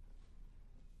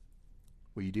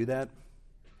 Will you do that?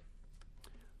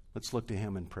 Let's look to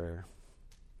him in prayer.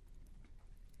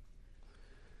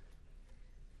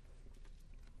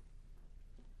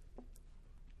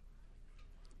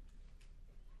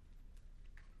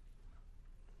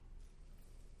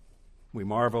 We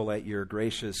marvel at your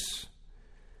gracious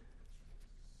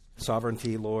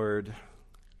sovereignty, Lord.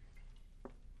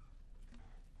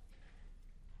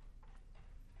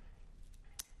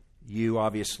 You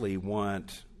obviously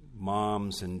want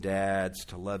moms and dads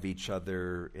to love each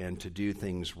other and to do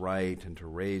things right and to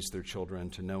raise their children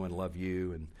to know and love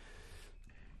you.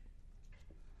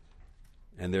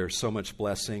 And there's so much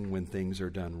blessing when things are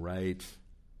done right.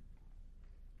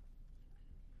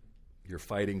 You're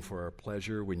fighting for our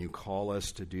pleasure when you call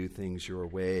us to do things your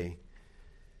way.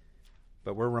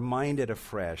 But we're reminded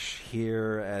afresh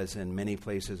here, as in many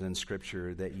places in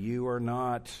Scripture, that you are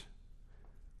not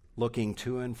looking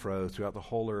to and fro throughout the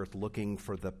whole earth, looking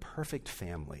for the perfect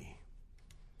family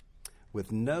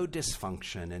with no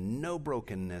dysfunction and no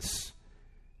brokenness,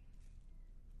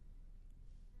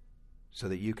 so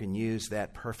that you can use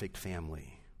that perfect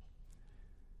family.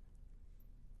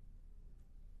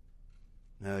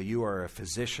 No, you are a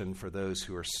physician for those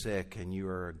who are sick, and you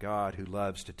are a God who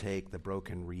loves to take the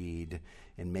broken reed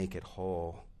and make it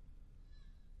whole.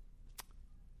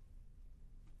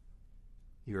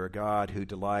 You're a God who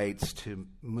delights to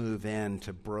move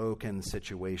into broken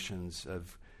situations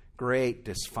of great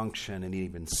dysfunction and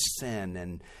even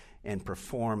sin and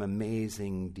perform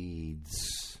amazing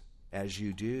deeds, as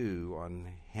you do on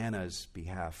Hannah's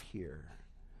behalf here.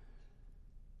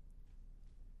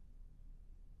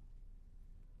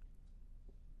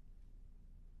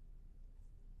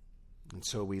 And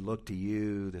so we look to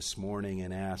you this morning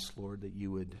and ask, Lord, that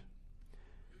you would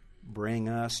bring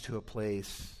us to a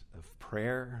place of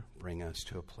prayer, bring us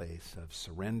to a place of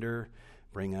surrender,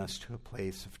 bring us to a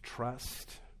place of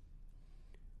trust.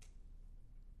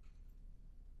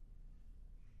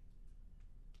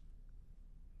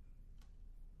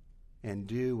 And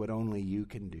do what only you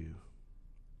can do.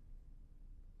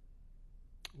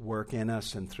 Work in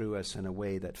us and through us in a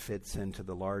way that fits into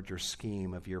the larger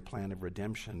scheme of your plan of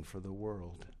redemption for the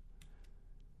world.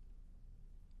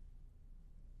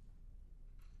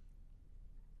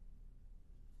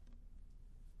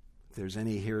 If there's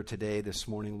any here today, this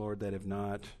morning, Lord, that have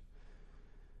not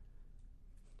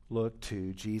looked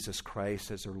to Jesus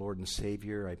Christ as their Lord and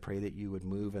Savior, I pray that you would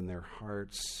move in their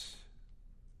hearts,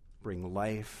 bring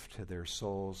life to their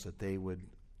souls, that they would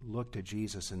look to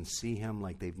Jesus and see him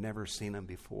like they've never seen him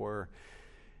before,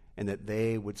 and that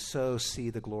they would so see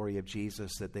the glory of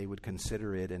Jesus that they would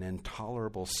consider it an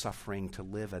intolerable suffering to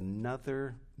live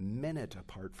another minute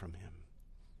apart from him.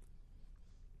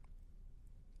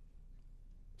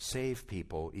 Save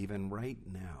people even right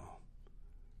now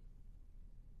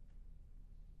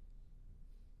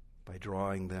by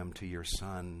drawing them to your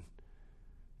Son,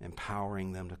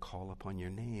 empowering them to call upon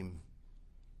your name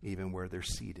even where they're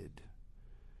seated.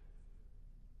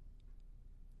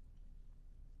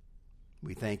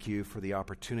 We thank you for the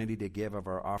opportunity to give of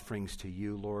our offerings to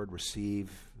you, Lord. Receive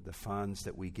the funds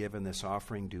that we give in this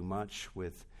offering. Do much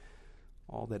with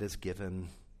all that is given.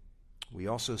 We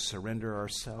also surrender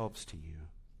ourselves to you.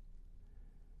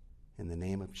 In the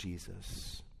name of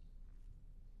Jesus.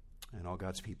 And all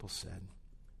God's people said,